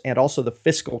Congress and also the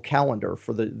fiscal calendar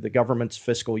for the government's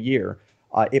fiscal year.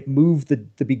 It moved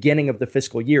the beginning of the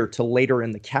fiscal year to later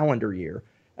in the calendar year.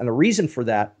 And the reason for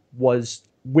that was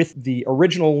with the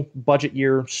original budget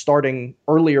year starting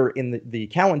earlier in the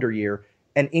calendar year,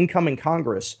 an incoming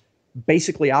Congress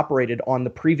basically operated on the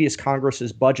previous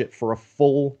Congress's budget for a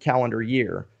full calendar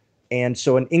year. And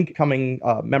so an incoming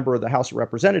member of the House of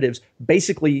Representatives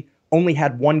basically only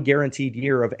had one guaranteed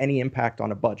year of any impact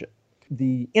on a budget.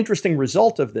 The interesting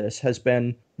result of this has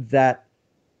been that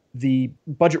the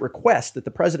budget request that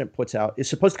the president puts out is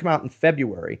supposed to come out in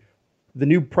February. The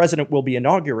new president will be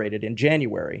inaugurated in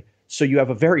January. So you have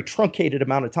a very truncated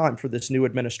amount of time for this new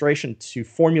administration to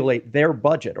formulate their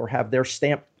budget or have their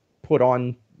stamp put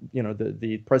on,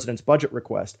 the president's budget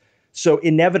request. So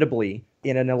inevitably,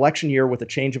 in an election year with a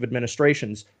change of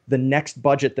administrations, the next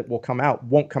budget that will come out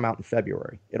won't come out in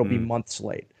February. It'll be months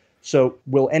late. So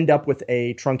we'll end up with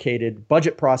a truncated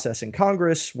budget process in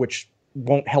Congress, which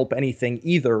won't help anything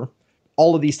either.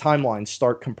 All of these timelines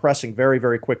start compressing very,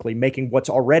 very quickly, making what's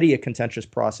already a contentious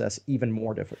process even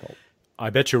more difficult. I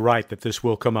bet you're right that this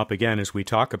will come up again as we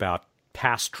talk about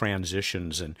past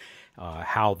transitions and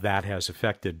how that has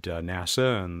affected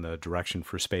NASA and the direction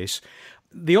for space.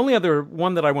 The only other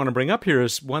one that I want to bring up here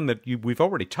is one that we've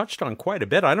already touched on quite a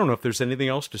bit. I don't know if there's anything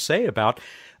else to say about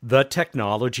the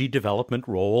technology development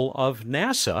role of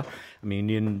NASA. I mean,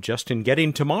 in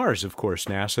getting to Mars, of course,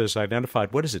 NASA has identified,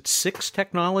 6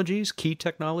 technologies, key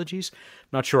technologies?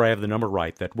 Not sure I have the number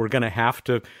right, that we're going to have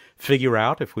to figure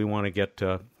out if we want to get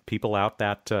people out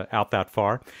that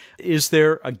far. Is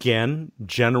there, again,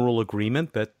 general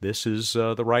agreement that this is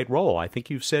the right role? I think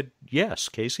you've said yes,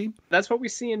 Casey. That's what we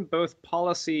see in both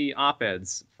policy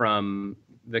op-eds from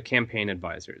the campaign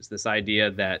advisors. This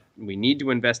idea that we need to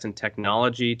invest in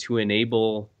technology to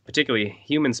enable particularly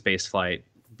human spaceflight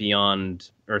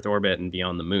beyond Earth orbit and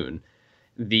beyond the moon.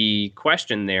 The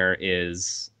question there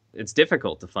is, it's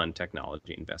difficult to fund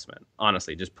technology investment.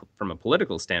 Honestly, just from a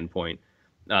political standpoint,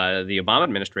 the Obama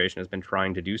administration has been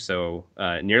trying to do so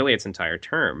nearly its entire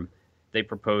term. They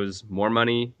propose more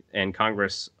money, and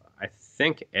Congress, I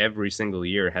think, every single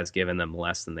year has given them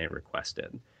less than they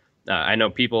requested. I know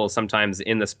people sometimes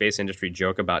in the space industry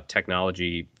joke about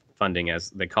technology funding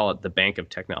as they call it the bank of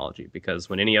technology, because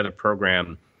when any other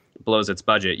program blows its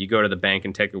budget, you go to the bank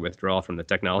and take a withdrawal from the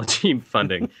technology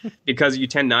funding because you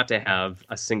tend not to have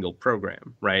a single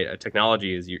program, right? A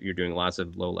technology is you're doing lots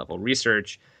of low-level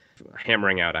research,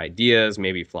 hammering out ideas,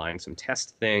 maybe flying some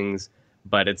test things,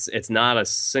 but it's not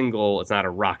it's not a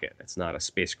rocket, it's not a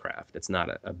spacecraft, it's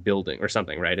not a building or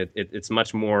something, right? It's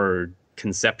much more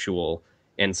conceptual,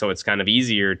 and so it's kind of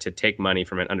easier to take money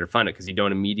from it underfunded because you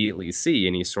don't immediately see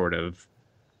any sort of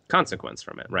consequence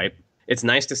from it, right? It's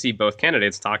nice to see both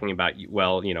candidates talking about,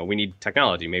 well, we need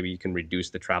technology. Maybe you can reduce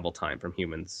the travel time from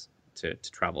humans to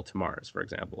travel to Mars, for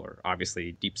example, or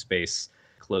obviously deep space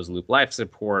closed-loop life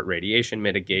support, radiation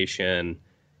mitigation,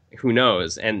 who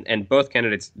knows? And both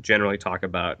candidates generally talk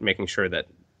about making sure that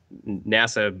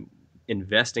NASA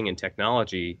investing in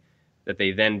technology, that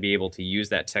they then be able to use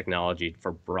that technology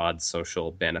for broad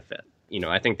social benefit.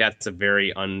 I think that's a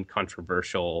very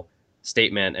uncontroversial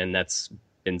statement, and that's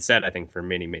been said, I think, for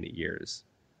many, many years.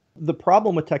 The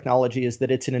problem with technology is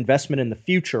that it's an investment in the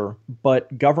future,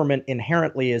 but government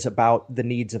inherently is about the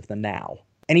needs of the now.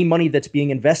 Any money that's being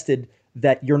invested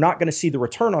that you're not going to see the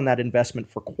return on that investment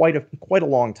for quite a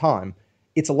long time,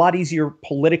 it's a lot easier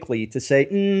politically to say,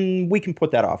 we can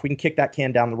put that off. We can kick that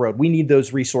can down the road. We need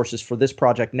those resources for this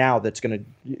project now that's going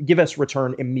to give us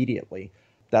return immediately.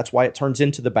 That's why it turns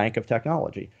into the bank of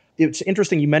technology. It's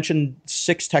interesting. You mentioned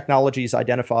 6 technologies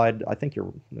identified. I think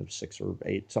you're 6 or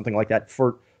 8, something like that,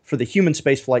 for the human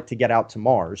space flight to get out to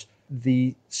Mars.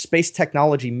 The Space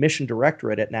Technology Mission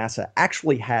Directorate at NASA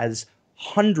actually has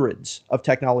hundreds of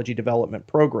technology development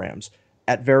programs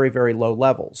at very, very low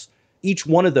levels. Each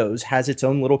one of those has its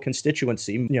own little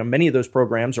constituency. Many of those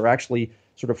programs are actually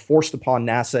sort of forced upon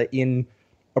NASA in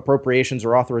appropriations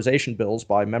or authorization bills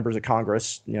by members of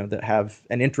Congress, that have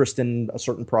an interest in a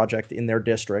certain project in their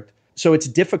district. So it's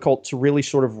difficult to really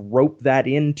sort of rope that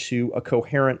into a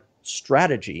coherent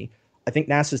strategy. I think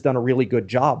NASA's done a really good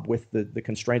job with the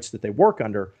constraints that they work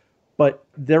under. But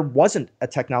there wasn't a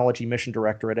technology mission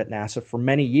directorate at NASA for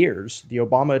many years. The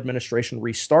Obama administration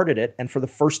restarted it, and for the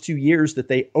first 2 years that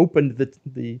they opened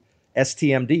the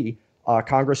STMD,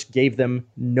 Congress gave them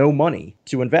no money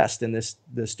to invest in this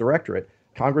directorate.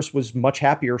 Congress was much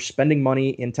happier spending money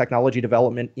in technology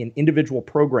development in individual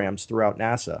programs throughout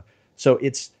NASA. So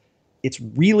it's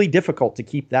really difficult to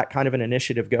keep that kind of an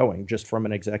initiative going just from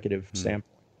an executive standpoint.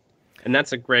 And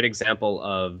that's a great example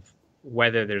of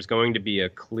whether there's going to be a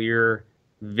clear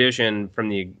vision from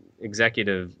the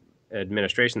executive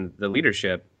administration, the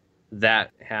leadership,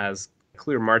 that has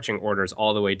clear marching orders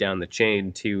all the way down the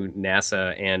chain to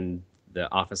NASA and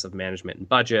the Office of Management and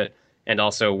Budget, and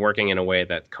also working in a way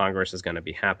that Congress is going to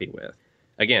be happy with.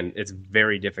 Again, it's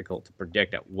very difficult to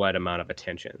predict at what amount of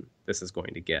attention this is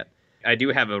going to get. I do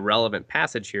have a relevant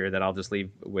passage here that I'll just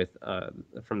leave with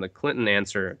from the Clinton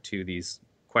answer to these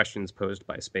questions posed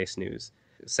by Space News,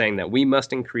 saying that we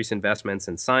must increase investments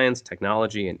in science,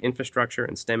 technology, and infrastructure,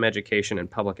 and STEM education and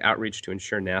public outreach to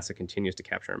ensure NASA continues to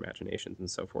capture our imaginations and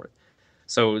so forth.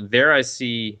 So there I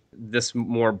see this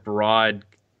more broad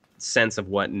sense of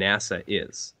what NASA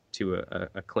is to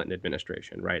a Clinton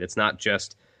administration, right? It's not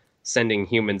just sending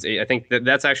humans. I think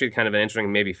that's actually kind of an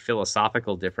interesting, maybe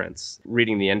philosophical difference,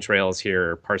 reading the entrails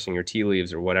here, parsing your tea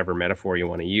leaves, or whatever metaphor you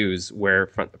want to use, where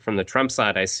from the Trump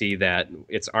side, I see that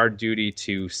it's our duty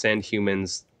to send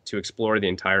humans to explore the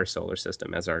entire solar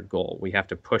system as our goal. We have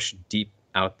to push deep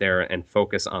out there and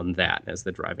focus on that as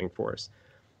the driving force.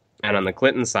 And on the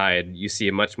Clinton side, you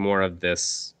see much more of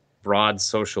this broad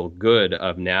social good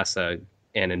of NASA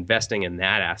and investing in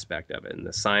that aspect of it, and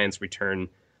the science return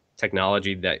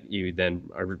technology that you then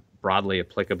are broadly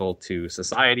applicable to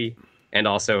society, and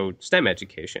also STEM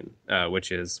education,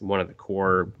 which is one of the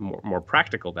core, more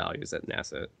practical values that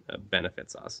NASA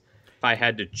benefits us. If I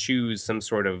had to choose some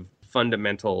sort of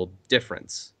fundamental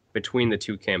difference between the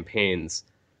two campaigns,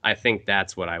 I think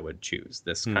that's what I would choose,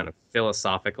 this kind of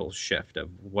philosophical shift of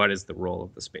what is the role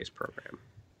of the space program.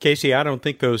 Casey, I don't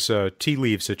think those tea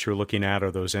leaves that you're looking at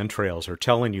or those entrails are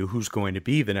telling you who's going to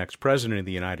be the next president of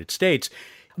the United States,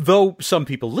 though some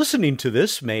people listening to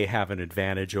this may have an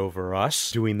advantage over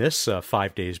us doing this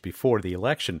 5 days before the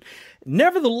election.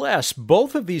 Nevertheless,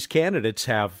 both of these candidates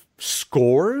have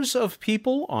scores of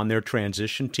people on their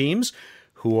transition teams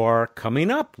who are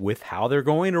coming up with how they're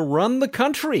going to run the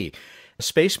country.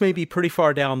 Space may be pretty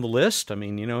far down the list. I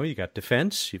mean, you got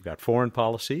defense, you've got foreign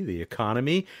policy, the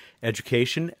economy,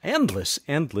 education, endless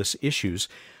issues.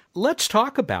 Let's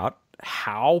talk about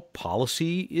how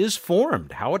policy is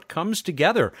formed, how it comes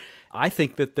together. I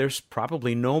think that there's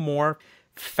probably no more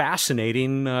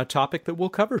fascinating topic that we'll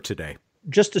cover today.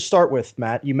 Just to start with,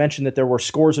 Matt, you mentioned that there were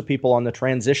scores of people on the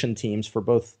transition teams for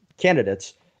both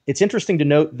candidates. It's interesting to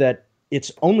note that it's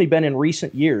only been in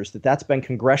recent years that that's been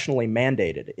congressionally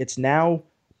mandated. It's now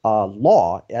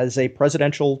law as a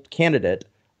presidential candidate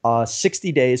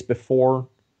 60 days before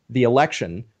the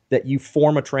election that you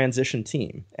form a transition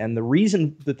team. And the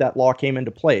reason that that law came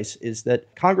into place is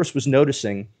that Congress was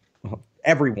noticing,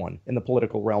 everyone in the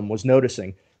political realm was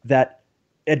noticing, that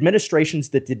administrations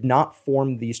that did not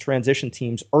form these transition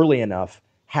teams early enough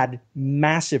had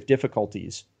massive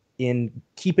difficulties in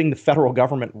keeping the federal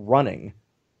government running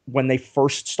when they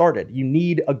first started. You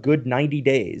need a good 90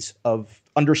 days of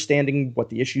understanding what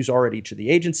the issues are at each of the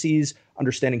agencies,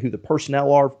 understanding who the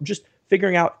personnel are, just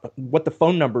figuring out what the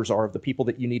phone numbers are of the people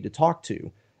that you need to talk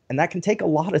to. And that can take a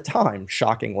lot of time,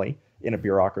 shockingly, in a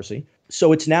bureaucracy.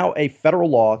 So it's now a federal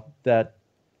law that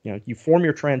you form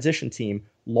your transition team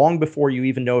long before you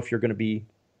even know if you're going to be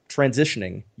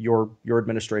transitioning your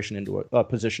administration into a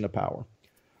position of power.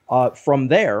 From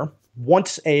there,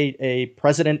 once a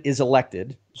president is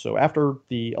elected, so after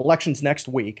the elections next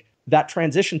week, that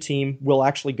transition team will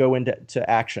actually go into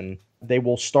action. They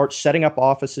will start setting up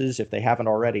offices, if they haven't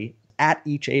already, at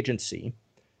each agency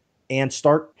and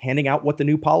start handing out what the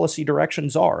new policy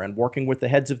directions are and working with the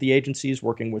heads of the agencies,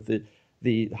 working with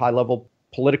the high-level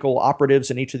political operatives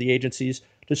in each of the agencies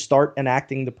to start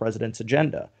enacting the president's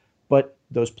agenda. But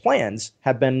those plans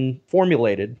have been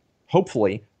formulated,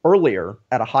 hopefully, earlier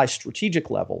at a high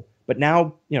strategic level. But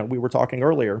now, we were talking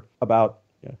earlier about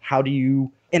how do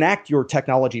you enact your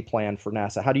technology plan for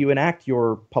NASA? How do you enact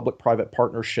your public-private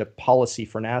partnership policy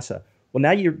for NASA? Well,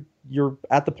 now you're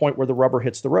at the point where the rubber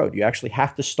hits the road. You actually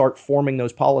have to start forming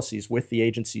those policies with the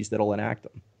agencies that'll enact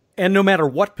them. And no matter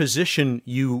what position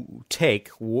you take,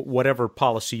 whatever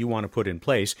policy you want to put in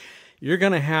place, you're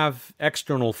going to have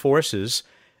external forces,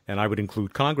 and I would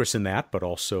include Congress in that, but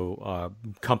also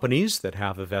companies that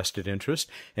have a vested interest,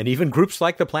 and even groups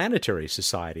like the Planetary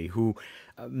Society who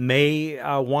may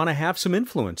want to have some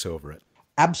influence over it.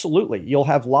 Absolutely. You'll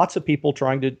have lots of people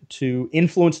trying to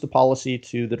influence the policy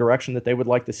to the direction that they would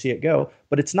like to see it go.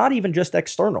 But it's not even just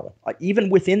external. Even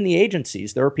within the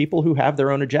agencies, there are people who have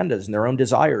their own agendas and their own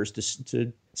desires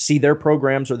to see their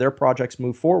programs or their projects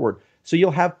move forward. So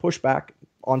you'll have pushback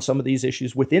on some of these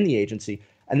issues within the agency.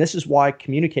 And this is why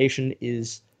communication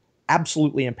is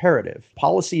absolutely imperative.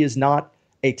 Policy is not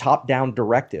a top-down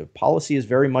directive. Policy is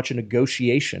very much a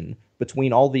negotiation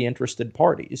between all the interested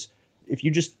parties. If you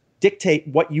just dictate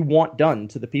what you want done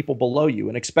to the people below you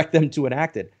and expect them to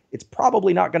enact it, it's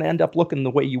probably not going to end up looking the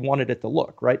way you wanted it to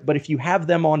look, right? But if you have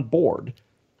them on board,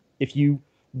 if you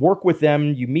work with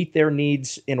them, you meet their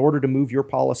needs in order to move your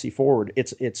policy forward,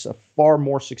 it's a far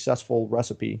more successful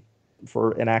recipe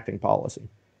for enacting policy.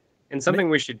 And something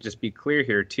we should just be clear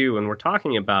here, too, when we're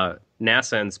talking about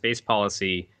NASA and space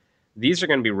policy, these are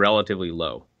going to be relatively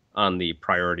low on the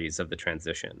priorities of the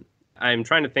transition. I'm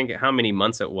trying to think how many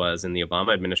months it was in the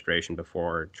Obama administration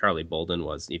before Charlie Bolden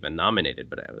was even nominated,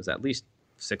 but it was at least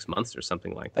 6 months or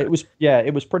something like that.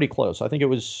 It was pretty close. I think it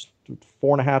was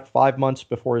 4.5, 5 months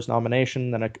before his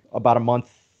nomination, then about a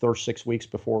month or 6 weeks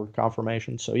before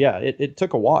confirmation. So yeah, it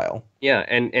took a while. Yeah,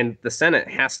 and the Senate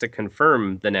has to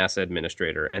confirm the NASA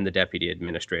administrator and the deputy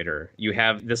administrator. You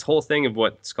have this whole thing of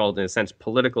what's called, in a sense,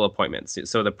 political appointments.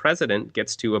 So the president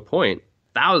gets to appoint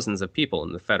thousands of people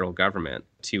in the federal government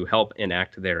to help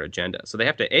enact their agenda. So they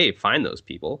have to, find those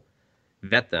people,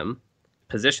 vet them,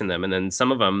 position them, and then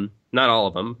some of them, not all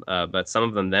of them, but some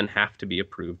of them then have to be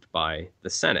approved by the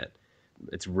Senate.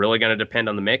 It's really going to depend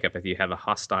on the makeup. If you have a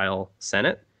hostile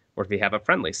Senate or if you have a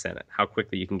friendly Senate, how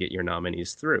quickly you can get your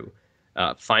nominees through.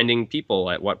 Finding people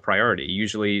at what priority.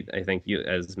 Usually, I think,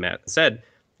 as Matt said,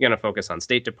 you're going to focus on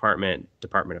State Department,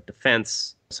 Department of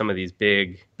Defense, some of these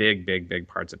big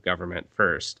parts of government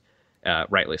first.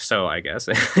 Rightly so, I guess,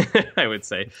 I would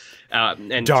say.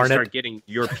 And to start getting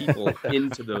your people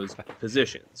into those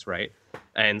positions, right?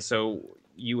 And so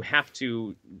you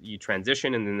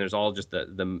transition, and then there's all just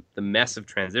the mess of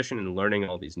transition and learning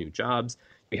all these new jobs.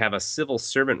 You have a civil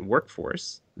servant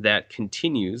workforce that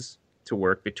continues to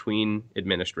work between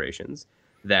administrations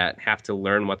that have to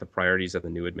learn what the priorities of the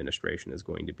new administration is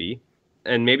going to be.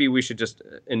 And maybe we should just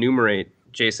enumerate,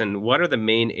 Jason, what are the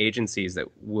main agencies that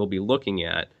we'll be looking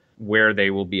at where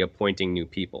they will be appointing new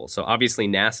people? So obviously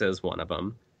NASA is one of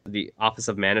them. The Office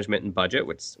of Management and Budget,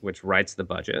 which writes the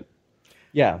budget.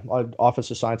 Yeah,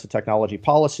 Office of Science and Technology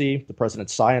Policy. The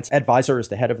President's Science Advisor is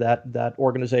the head of that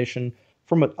organization.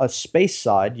 From a space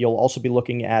side, you'll also be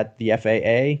looking at the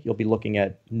FAA. You'll be looking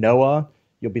at NOAA.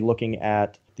 You'll be looking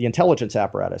at the intelligence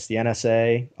apparatus, the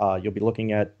NSA. You'll be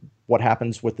looking at what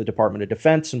happens with the Department of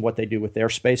Defense and what they do with their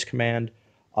space command.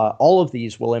 All of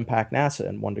these will impact NASA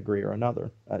in one degree or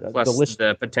another. Plus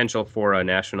the potential for a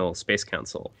National Space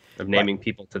Council of naming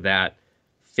people to that,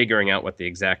 figuring out what the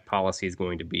exact policy is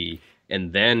going to be,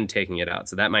 and then taking it out.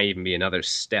 So that might even be another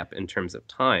step in terms of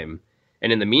time.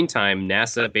 And in the meantime,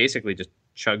 NASA basically just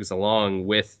chugs along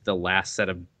with the last set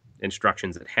of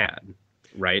instructions it had,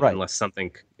 right? Unless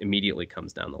something immediately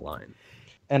comes down the line.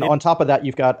 And on top of that,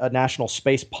 you've got a national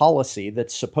space policy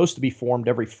that's supposed to be formed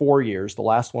every 4 years. The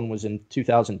last one was in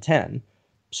 2010.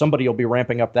 Somebody will be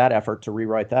ramping up that effort to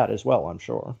rewrite that as well, I'm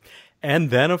sure. And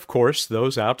then, of course,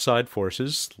 those outside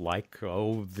forces like,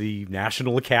 the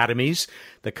national academies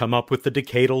that come up with the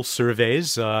decadal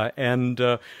surveys.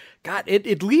 God,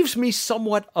 it leaves me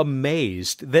somewhat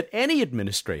amazed that any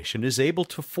administration is able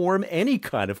to form any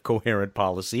kind of coherent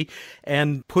policy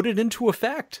and put it into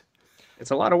effect.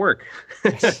 It's a lot of work.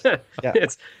 Yeah.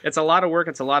 It's a lot of work.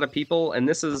 It's a lot of people. And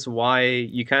this is why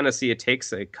you kind of see it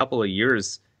takes a couple of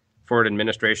years for an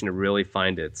administration to really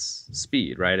find its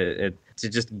speed, right? To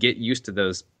just get used to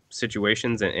those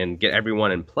situations and get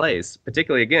everyone in place,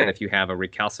 particularly, again, if you have a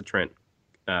recalcitrant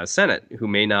Senate who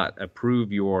may not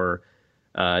approve your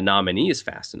nominees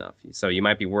fast enough. So you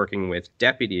might be working with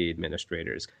deputy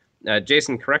administrators.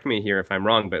 Jason, correct me here if I'm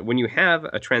wrong, but when you have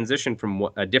a transition from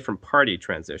a different party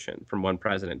transition from one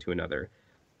president to another,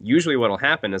 usually what will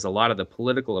happen is a lot of the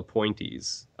political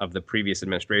appointees of the previous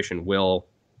administration will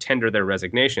tender their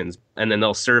resignations, and then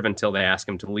they'll serve until they ask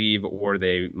them to leave, or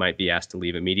they might be asked to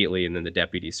leave immediately, and then the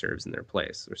deputy serves in their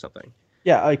place or something.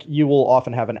 Yeah, like you will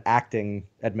often have an acting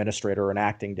administrator or an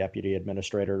acting deputy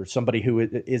administrator, somebody who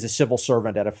is a civil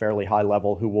servant at a fairly high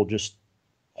level who will just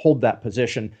hold that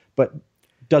position, but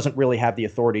doesn't really have the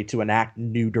authority to enact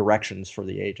new directions for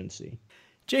the agency.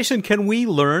 Jason, can we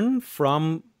learn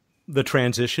from the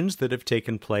transitions that have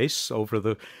taken place over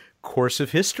the course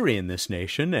of history in this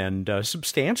nation, and a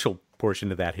substantial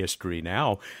portion of that history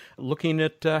now, looking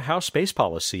at how space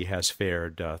policy has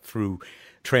fared through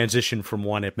transition from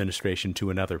one administration to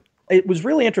another? It was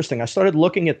really interesting. I started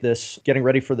looking at this, getting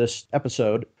ready for this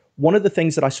episode. One of the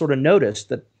things that I sort of noticed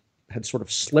that had sort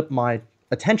of slipped my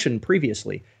attention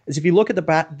previously is if you look at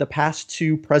the past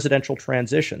two presidential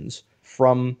transitions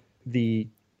from the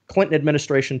Clinton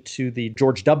administration to the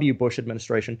George W. Bush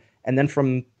administration, and then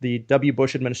from the W.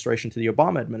 Bush administration to the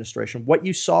Obama administration, what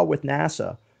you saw with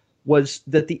NASA was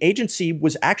that the agency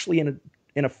was actually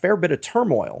in a fair bit of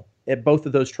turmoil at both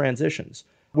of those transitions.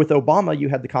 With Obama, you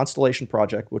had the Constellation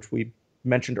Project, which we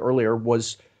mentioned earlier,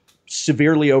 was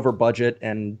severely over budget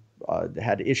and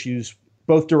had issues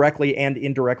both directly and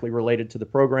indirectly related to the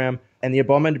program. And the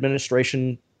Obama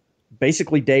administration,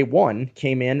 basically day one,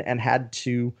 came in and had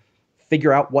to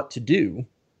figure out what to do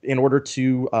in order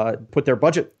to put their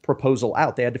budget proposal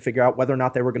out. They had to figure out whether or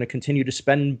not they were going to continue to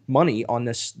spend money on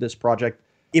this project.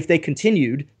 If they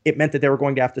continued, it meant that they were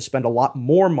going to have to spend a lot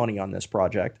more money on this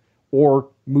project or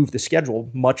move the schedule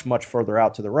much, much further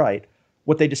out to the right.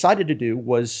 What they decided to do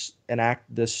was enact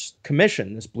this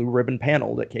commission, this blue ribbon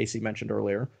panel that Casey mentioned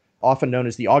earlier, often known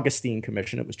as the Augustine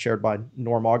Commission. It was chaired by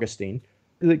Norm Augustine.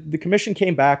 The commission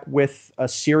came back with a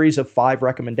series of 5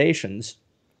 recommendations,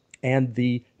 and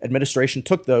the administration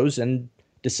took those and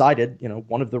decided,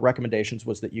 one of the recommendations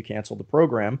was that you cancel the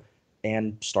program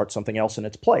and start something else in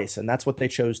its place. And that's what they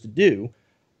chose to do.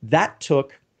 That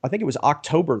took, I think it was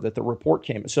October that the report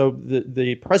came. So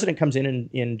the president comes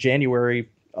in January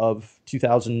of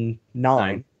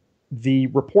 2009. The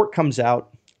report comes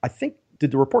out, I think,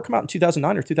 did the report come out in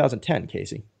 2009 or 2010,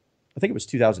 Casey? I think it was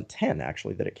 2010,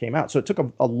 actually, that it came out. So it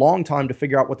took a long time to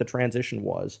figure out what the transition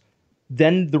was.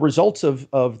 Then the results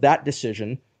of that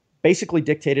decision basically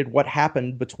dictated what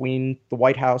happened between the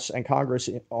White House and Congress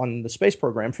on the space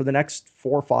program for the next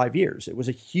 4 or 5 years. It was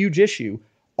a huge issue,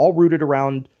 all rooted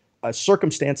around a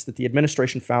circumstance that the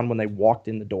administration found when they walked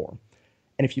in the door.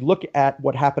 And if you look at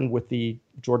what happened with the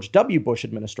George W. Bush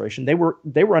administration, they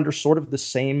were under sort of the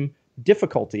same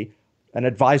difficulty. An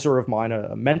advisor of mine,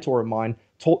 a mentor of mine,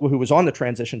 who was on the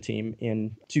transition team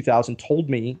in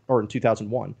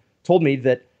 2001, told me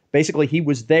that basically he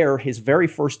was there his very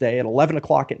first day at 11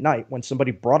 o'clock at night when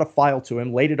somebody brought a file to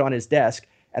him, laid it on his desk,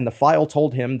 and the file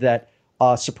told him that,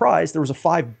 surprise, there was a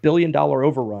 $5 billion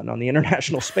overrun on the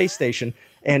International Space Station,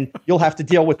 and you'll have to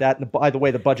deal with that. And by the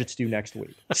way, the budget's due next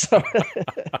week. So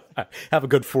have a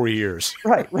good 4 years.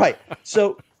 Right.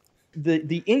 So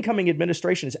the incoming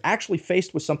administration is actually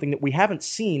faced with something that we haven't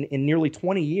seen in nearly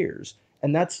 20 years,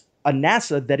 and that's a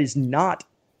NASA that is not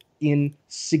in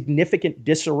significant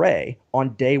disarray on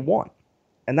day one.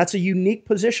 And that's a unique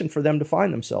position for them to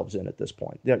find themselves in at this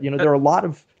point. There are a lot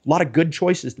of good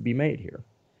choices to be made here.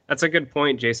 That's a good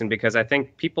point, Jason, because I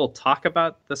think people talk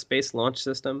about the Space Launch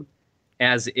System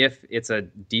as if it's a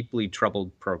deeply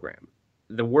troubled program.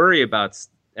 The worry about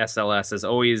SLS is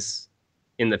always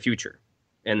in the future,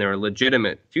 and there are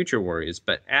legitimate future worries.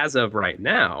 But as of right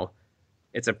now,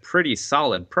 it's a pretty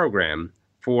solid program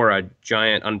for a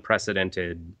giant,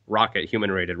 unprecedented rocket,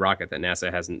 human-rated rocket that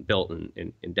NASA hasn't built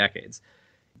in decades.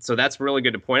 So that's really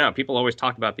good to point out. People always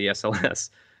talk about the SLS.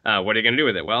 What are you going to do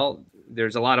with it? Well,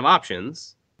 there's a lot of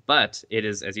options, but it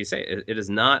is, as you say, it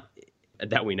is not,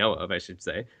 that we know of, I should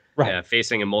say, right,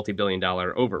 facing a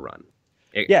multi-billion-dollar overrun.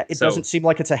 It doesn't seem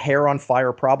like it's a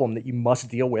hair-on-fire problem that you must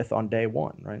deal with on day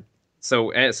one, right?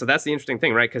 So that's the interesting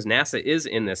thing, right? Because NASA is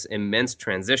in this immense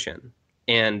transition.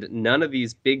 And none of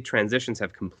these big transitions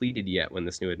have completed yet when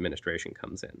this new administration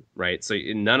comes in, right? So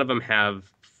none of them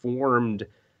have formed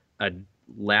a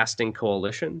lasting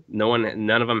coalition. None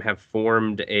of them have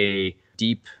formed a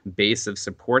deep base of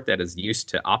support that is used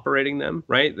to operating them,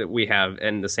 right? That we have,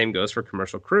 and the same goes for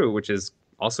Commercial Crew, which is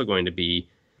also going to be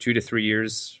 2 to 3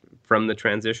 years from the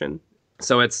transition.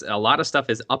 So it's a lot of stuff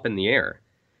is up in the air,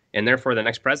 and therefore the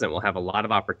next president will have a lot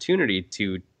of opportunity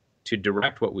to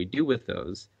direct what we do with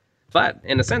those. But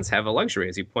in a sense, have a luxury,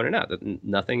 as you pointed out, that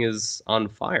nothing is on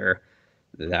fire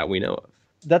that we know of.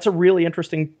 That's a really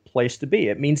interesting place to be.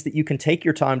 It means that you can take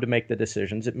your time to make the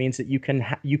decisions. It means that you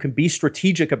can be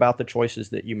strategic about the choices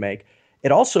that you make.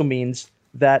 It also means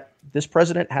that this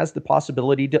president has the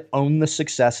possibility to own the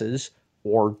successes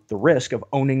or the risk of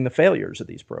owning the failures of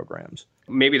these programs.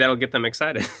 Maybe that'll get them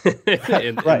excited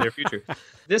in their future.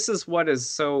 This is what is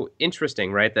so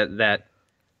interesting, right? That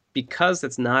because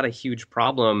it's not a huge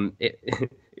problem,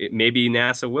 maybe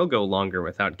NASA will go longer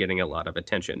without getting a lot of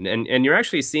attention. And you're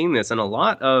actually seeing this, and a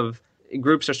lot of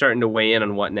groups are starting to weigh in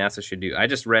on what NASA should do. I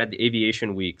just read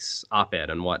Aviation Week's op-ed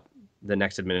on what the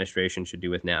next administration should do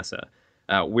with NASA.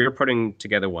 We're putting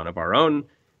together one of our own.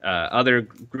 Other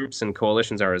groups and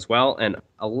coalitions are as well. And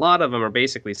a lot of them are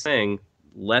basically saying,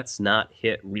 let's not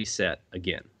hit reset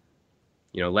again.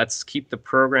 Let's keep the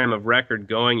program of record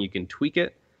going. You can tweak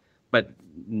it. But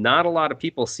not a lot of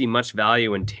people see much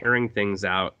value in tearing things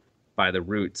out by the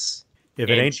roots if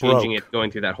it ain't changing broke. it,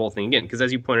 going through that whole thing again. Because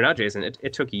as you pointed out, Jason,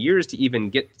 it took years to even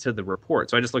get to the report.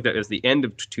 So I just looked at it as the end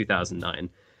of 2009,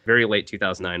 very late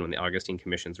 2009 when the Augustine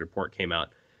Commission's report came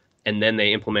out. And then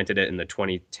they implemented it in the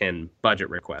 2010 budget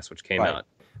request, which came out,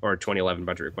 or 2011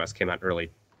 budget request came out early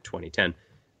 2010.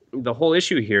 The whole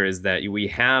issue here is that we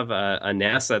have a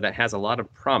NASA that has a lot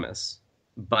of promise,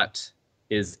 but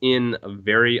is in a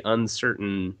very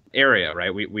uncertain area,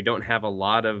 right? We don't have a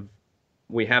lot of,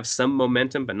 we have some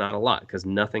momentum, but not a lot because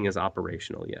nothing is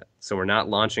operational yet. So we're not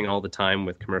launching all the time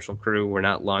with commercial crew. We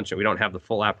don't have the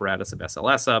full apparatus of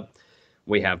SLS up.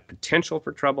 We have potential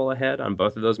for trouble ahead on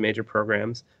both of those major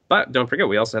programs. But don't forget,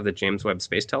 we also have the James Webb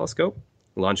Space Telescope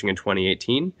launching in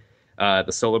 2018.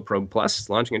 The Solar Probe Plus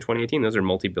launching in 2018. Those are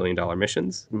multi-billion-dollar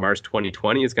missions. Mars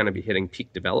 2020 is going to be hitting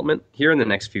peak development here in the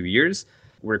next few years,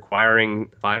 requiring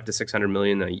 $500 to $600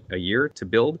 million a year to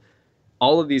build.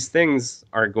 All of these things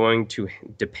are going to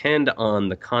depend on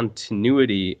the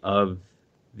continuity of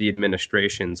the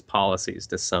administration's policies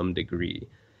to some degree.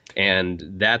 And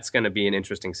that's going to be an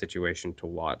interesting situation to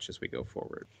watch as we go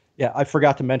forward. Yeah, I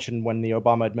forgot to mention when the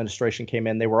Obama administration came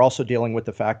in, they were also dealing with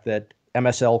the fact that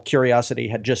MSL Curiosity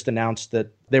had just announced that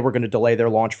they were going to delay their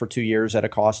launch for 2 years at a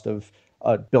cost of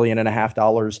 $1.5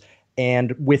 billion.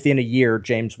 And within a year,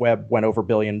 James Webb went over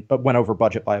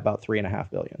budget by about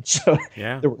 $3.5 billion. So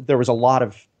yeah. there was a lot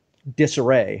of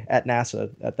disarray at NASA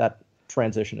at that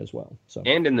transition as well. So,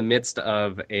 and in the midst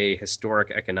of a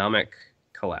historic economic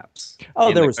collapse.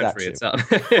 Oh, there was that too.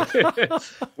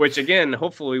 Itself. Which again,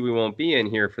 hopefully we won't be in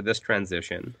here for this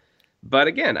transition. But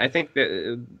again, I think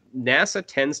that NASA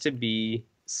tends to be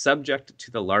subject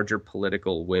to the larger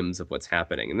political whims of what's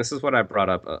happening. And this is what I brought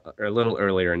up a little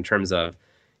earlier in terms of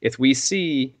if we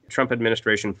see Trump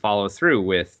administration follow through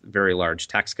with very large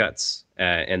tax cuts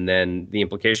and then the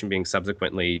implication being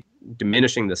subsequently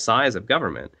diminishing the size of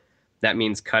government, that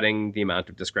means cutting the amount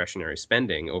of discretionary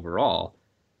spending overall.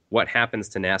 What happens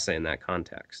to NASA in that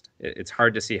context? It's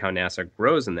hard to see how NASA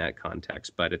grows in that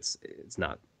context, but it's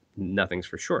not, nothing's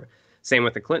for sure. Same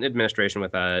with the Clinton administration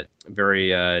with a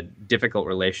very difficult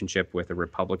relationship with a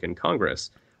Republican Congress.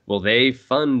 Will they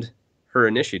fund her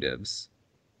initiatives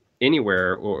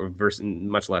anywhere or versus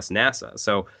much less NASA?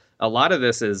 So a lot of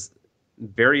this is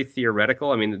very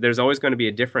theoretical. I mean, there's always going to be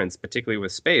a difference, particularly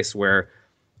with space, where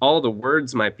all the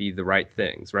words might be the right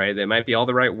things, right? They might be all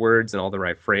the right words and all the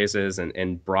right phrases,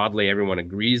 and broadly everyone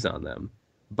agrees on them.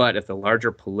 But if the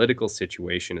larger political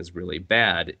situation is really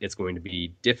bad, it's going to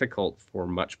be difficult for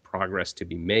much progress to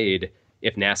be made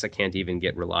if NASA can't even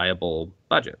get reliable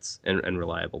budgets and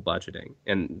reliable budgeting.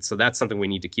 And so that's something we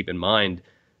need to keep in mind.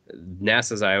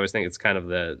 NASA's, I always think, it's kind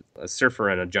of a surfer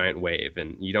in a giant wave,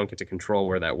 and you don't get to control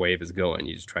where that wave is going.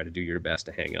 You just try to do your best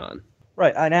to hang on.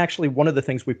 Right. And actually, one of the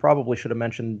things we probably should have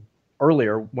mentioned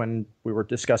earlier when we were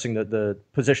discussing the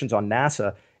positions on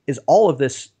NASA is all of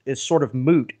this is sort of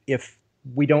moot if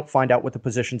we don't find out what the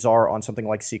positions are on something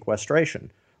like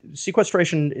sequestration.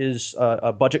 Sequestration is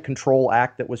a budget control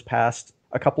act that was passed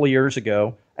a couple of years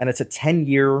ago, and it's a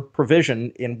 10-year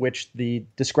provision in which the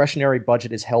discretionary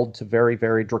budget is held to very,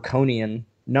 very draconian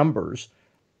numbers.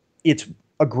 It's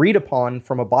agreed upon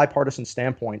from a bipartisan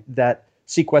standpoint that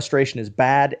sequestration is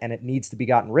bad and it needs to be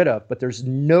gotten rid of, but there's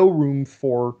no room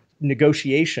for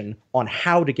negotiation on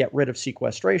how to get rid of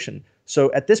sequestration.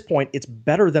 So at this point, it's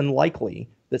better than likely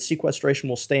that sequestration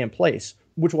will stay in place,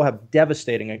 which will have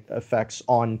devastating effects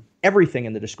on everything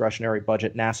in the discretionary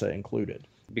budget, NASA included.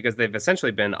 Because they've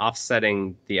essentially been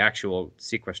offsetting the actual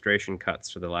sequestration cuts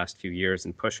for the last few years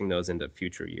and pushing those into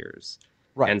future years.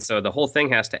 Right. And so the whole thing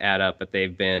has to add up, but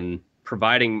they've been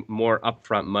providing more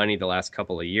upfront money the last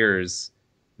couple of years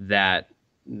that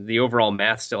the overall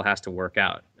math still has to work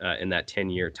out in that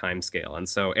 10-year time scale. And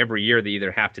so every year they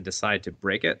either have to decide to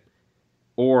break it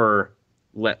or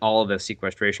let all of the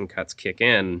sequestration cuts kick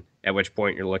in, at which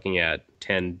point you're looking at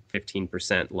 10,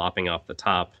 15% lopping off the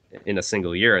top in a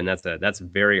single year. And that's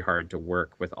very hard to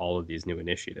work with all of these new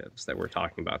initiatives that we're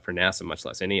talking about for NASA, much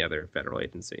less any other federal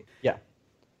agency. Yeah.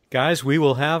 Guys, we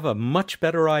will have a much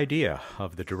better idea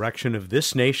of the direction of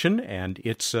this nation and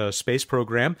its space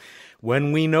program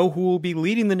when we know who will be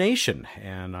leading the nation.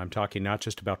 And I'm talking not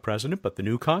just about president, but the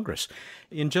new Congress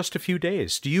in just a few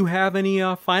days. Do you have any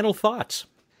final thoughts?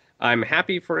 I'm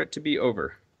happy for it to be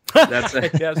over. That's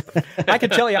yes. I can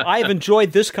tell you, I've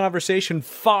enjoyed this conversation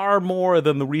far more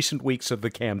than the recent weeks of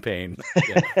the campaign.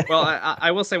 Yeah. Well,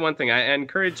 I will say one thing. I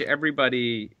encourage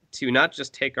everybody to not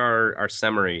just take our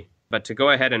summary, but to go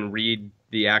ahead and read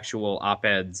the actual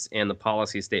op-eds and the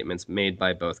policy statements made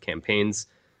by both campaigns.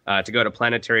 To go to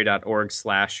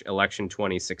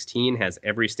planetary.org/election2016 has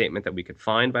every statement that we could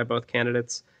find by both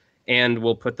candidates. And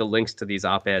we'll put the links to these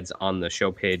op-eds on the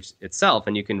show page itself,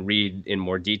 and you can read in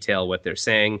more detail what they're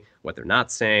saying, what they're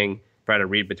not saying, try to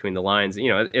read between the lines. You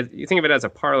know, you think of it as a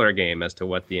parlor game as to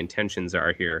what the intentions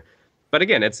are here. But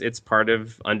again, it's part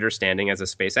of understanding as a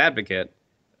space advocate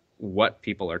what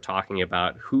people are talking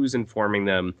about, who's informing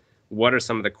them, what are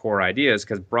some of the core ideas,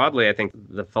 because broadly, I think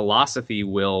the philosophy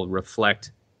will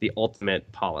reflect the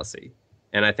ultimate policy.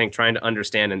 And I think trying to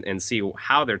understand and see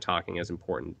how they're talking is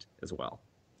important as well.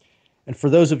 And for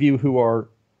those of you who are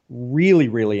really,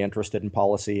 really interested in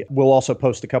policy, we'll also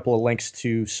post a couple of links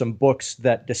to some books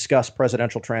that discuss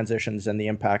presidential transitions and the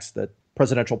impacts that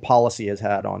presidential policy has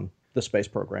had on the space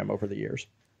program over the years.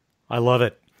 I love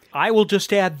it. I will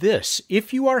just add this.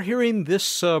 If you are hearing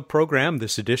this program,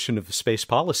 this edition of the Space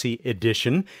Policy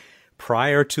Edition,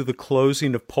 prior to the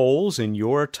closing of polls in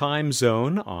your time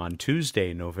zone on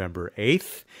Tuesday, November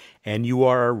 8th, and you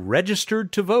are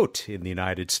registered to vote in the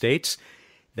United States,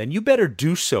 then you better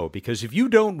do so, because if you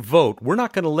don't vote, we're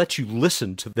not going to let you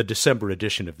listen to the December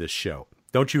edition of this show.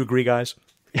 Don't you agree, guys?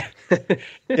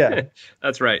 Yeah,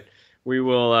 that's right. We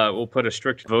will we'll put a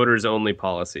strict voters-only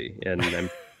policy on the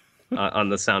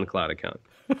SoundCloud account.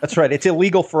 That's right. It's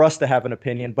illegal for us to have an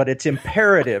opinion, but it's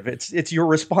imperative. It's your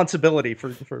responsibility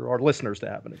for our listeners to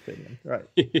have an opinion. Right.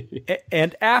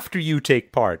 And after you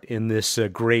take part in this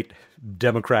great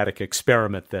democratic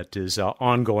experiment that is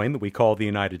ongoing, that we call the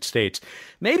United States,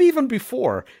 maybe even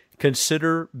before,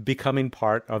 consider becoming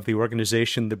part of the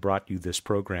organization that brought you this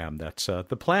program. That's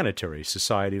the Planetary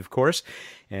Society, of course,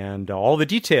 and all the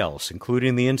details,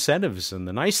 including the incentives and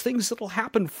the nice things that will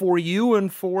happen for you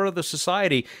and for the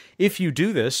society if you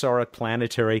do this, are at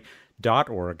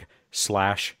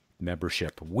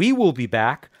planetary.org/membership. We will be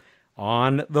back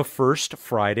on the first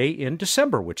Friday in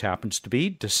December, which happens to be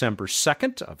December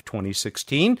 2nd of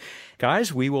 2016.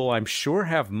 Guys, we will, I'm sure,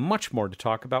 have much more to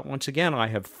talk about. Once again, I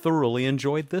have thoroughly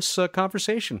enjoyed this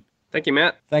conversation. Thank you,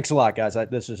 Matt. Thanks a lot, guys.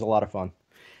 This is a lot of fun.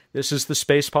 This is the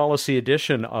Space Policy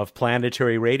Edition of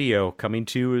Planetary Radio, coming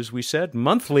to you, as we said,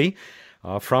 monthly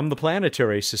from the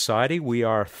Planetary Society. We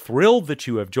are thrilled that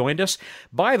you have joined us.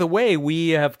 By the way, we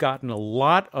have gotten a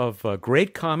lot of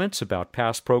great comments about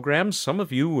past programs. Some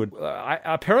of you would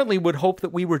apparently would hope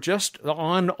that we were just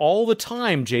on all the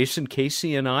time, Jason,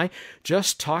 Casey, and I,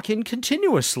 just talking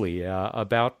continuously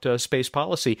about space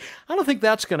policy. I don't think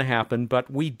that's going to happen,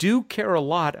 but we do care a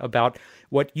lot about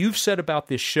what you've said about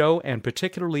this show, and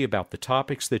particularly about the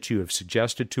topics that you have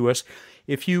suggested to us.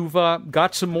 If you've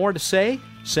got some more to say,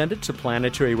 send it to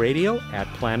Planetary Radio at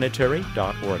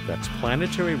planetary.org. That's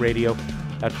Planetary Radio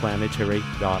at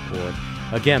planetary.org.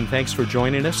 Again, thanks for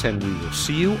joining us, and we will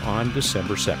see you on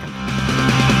December 2nd.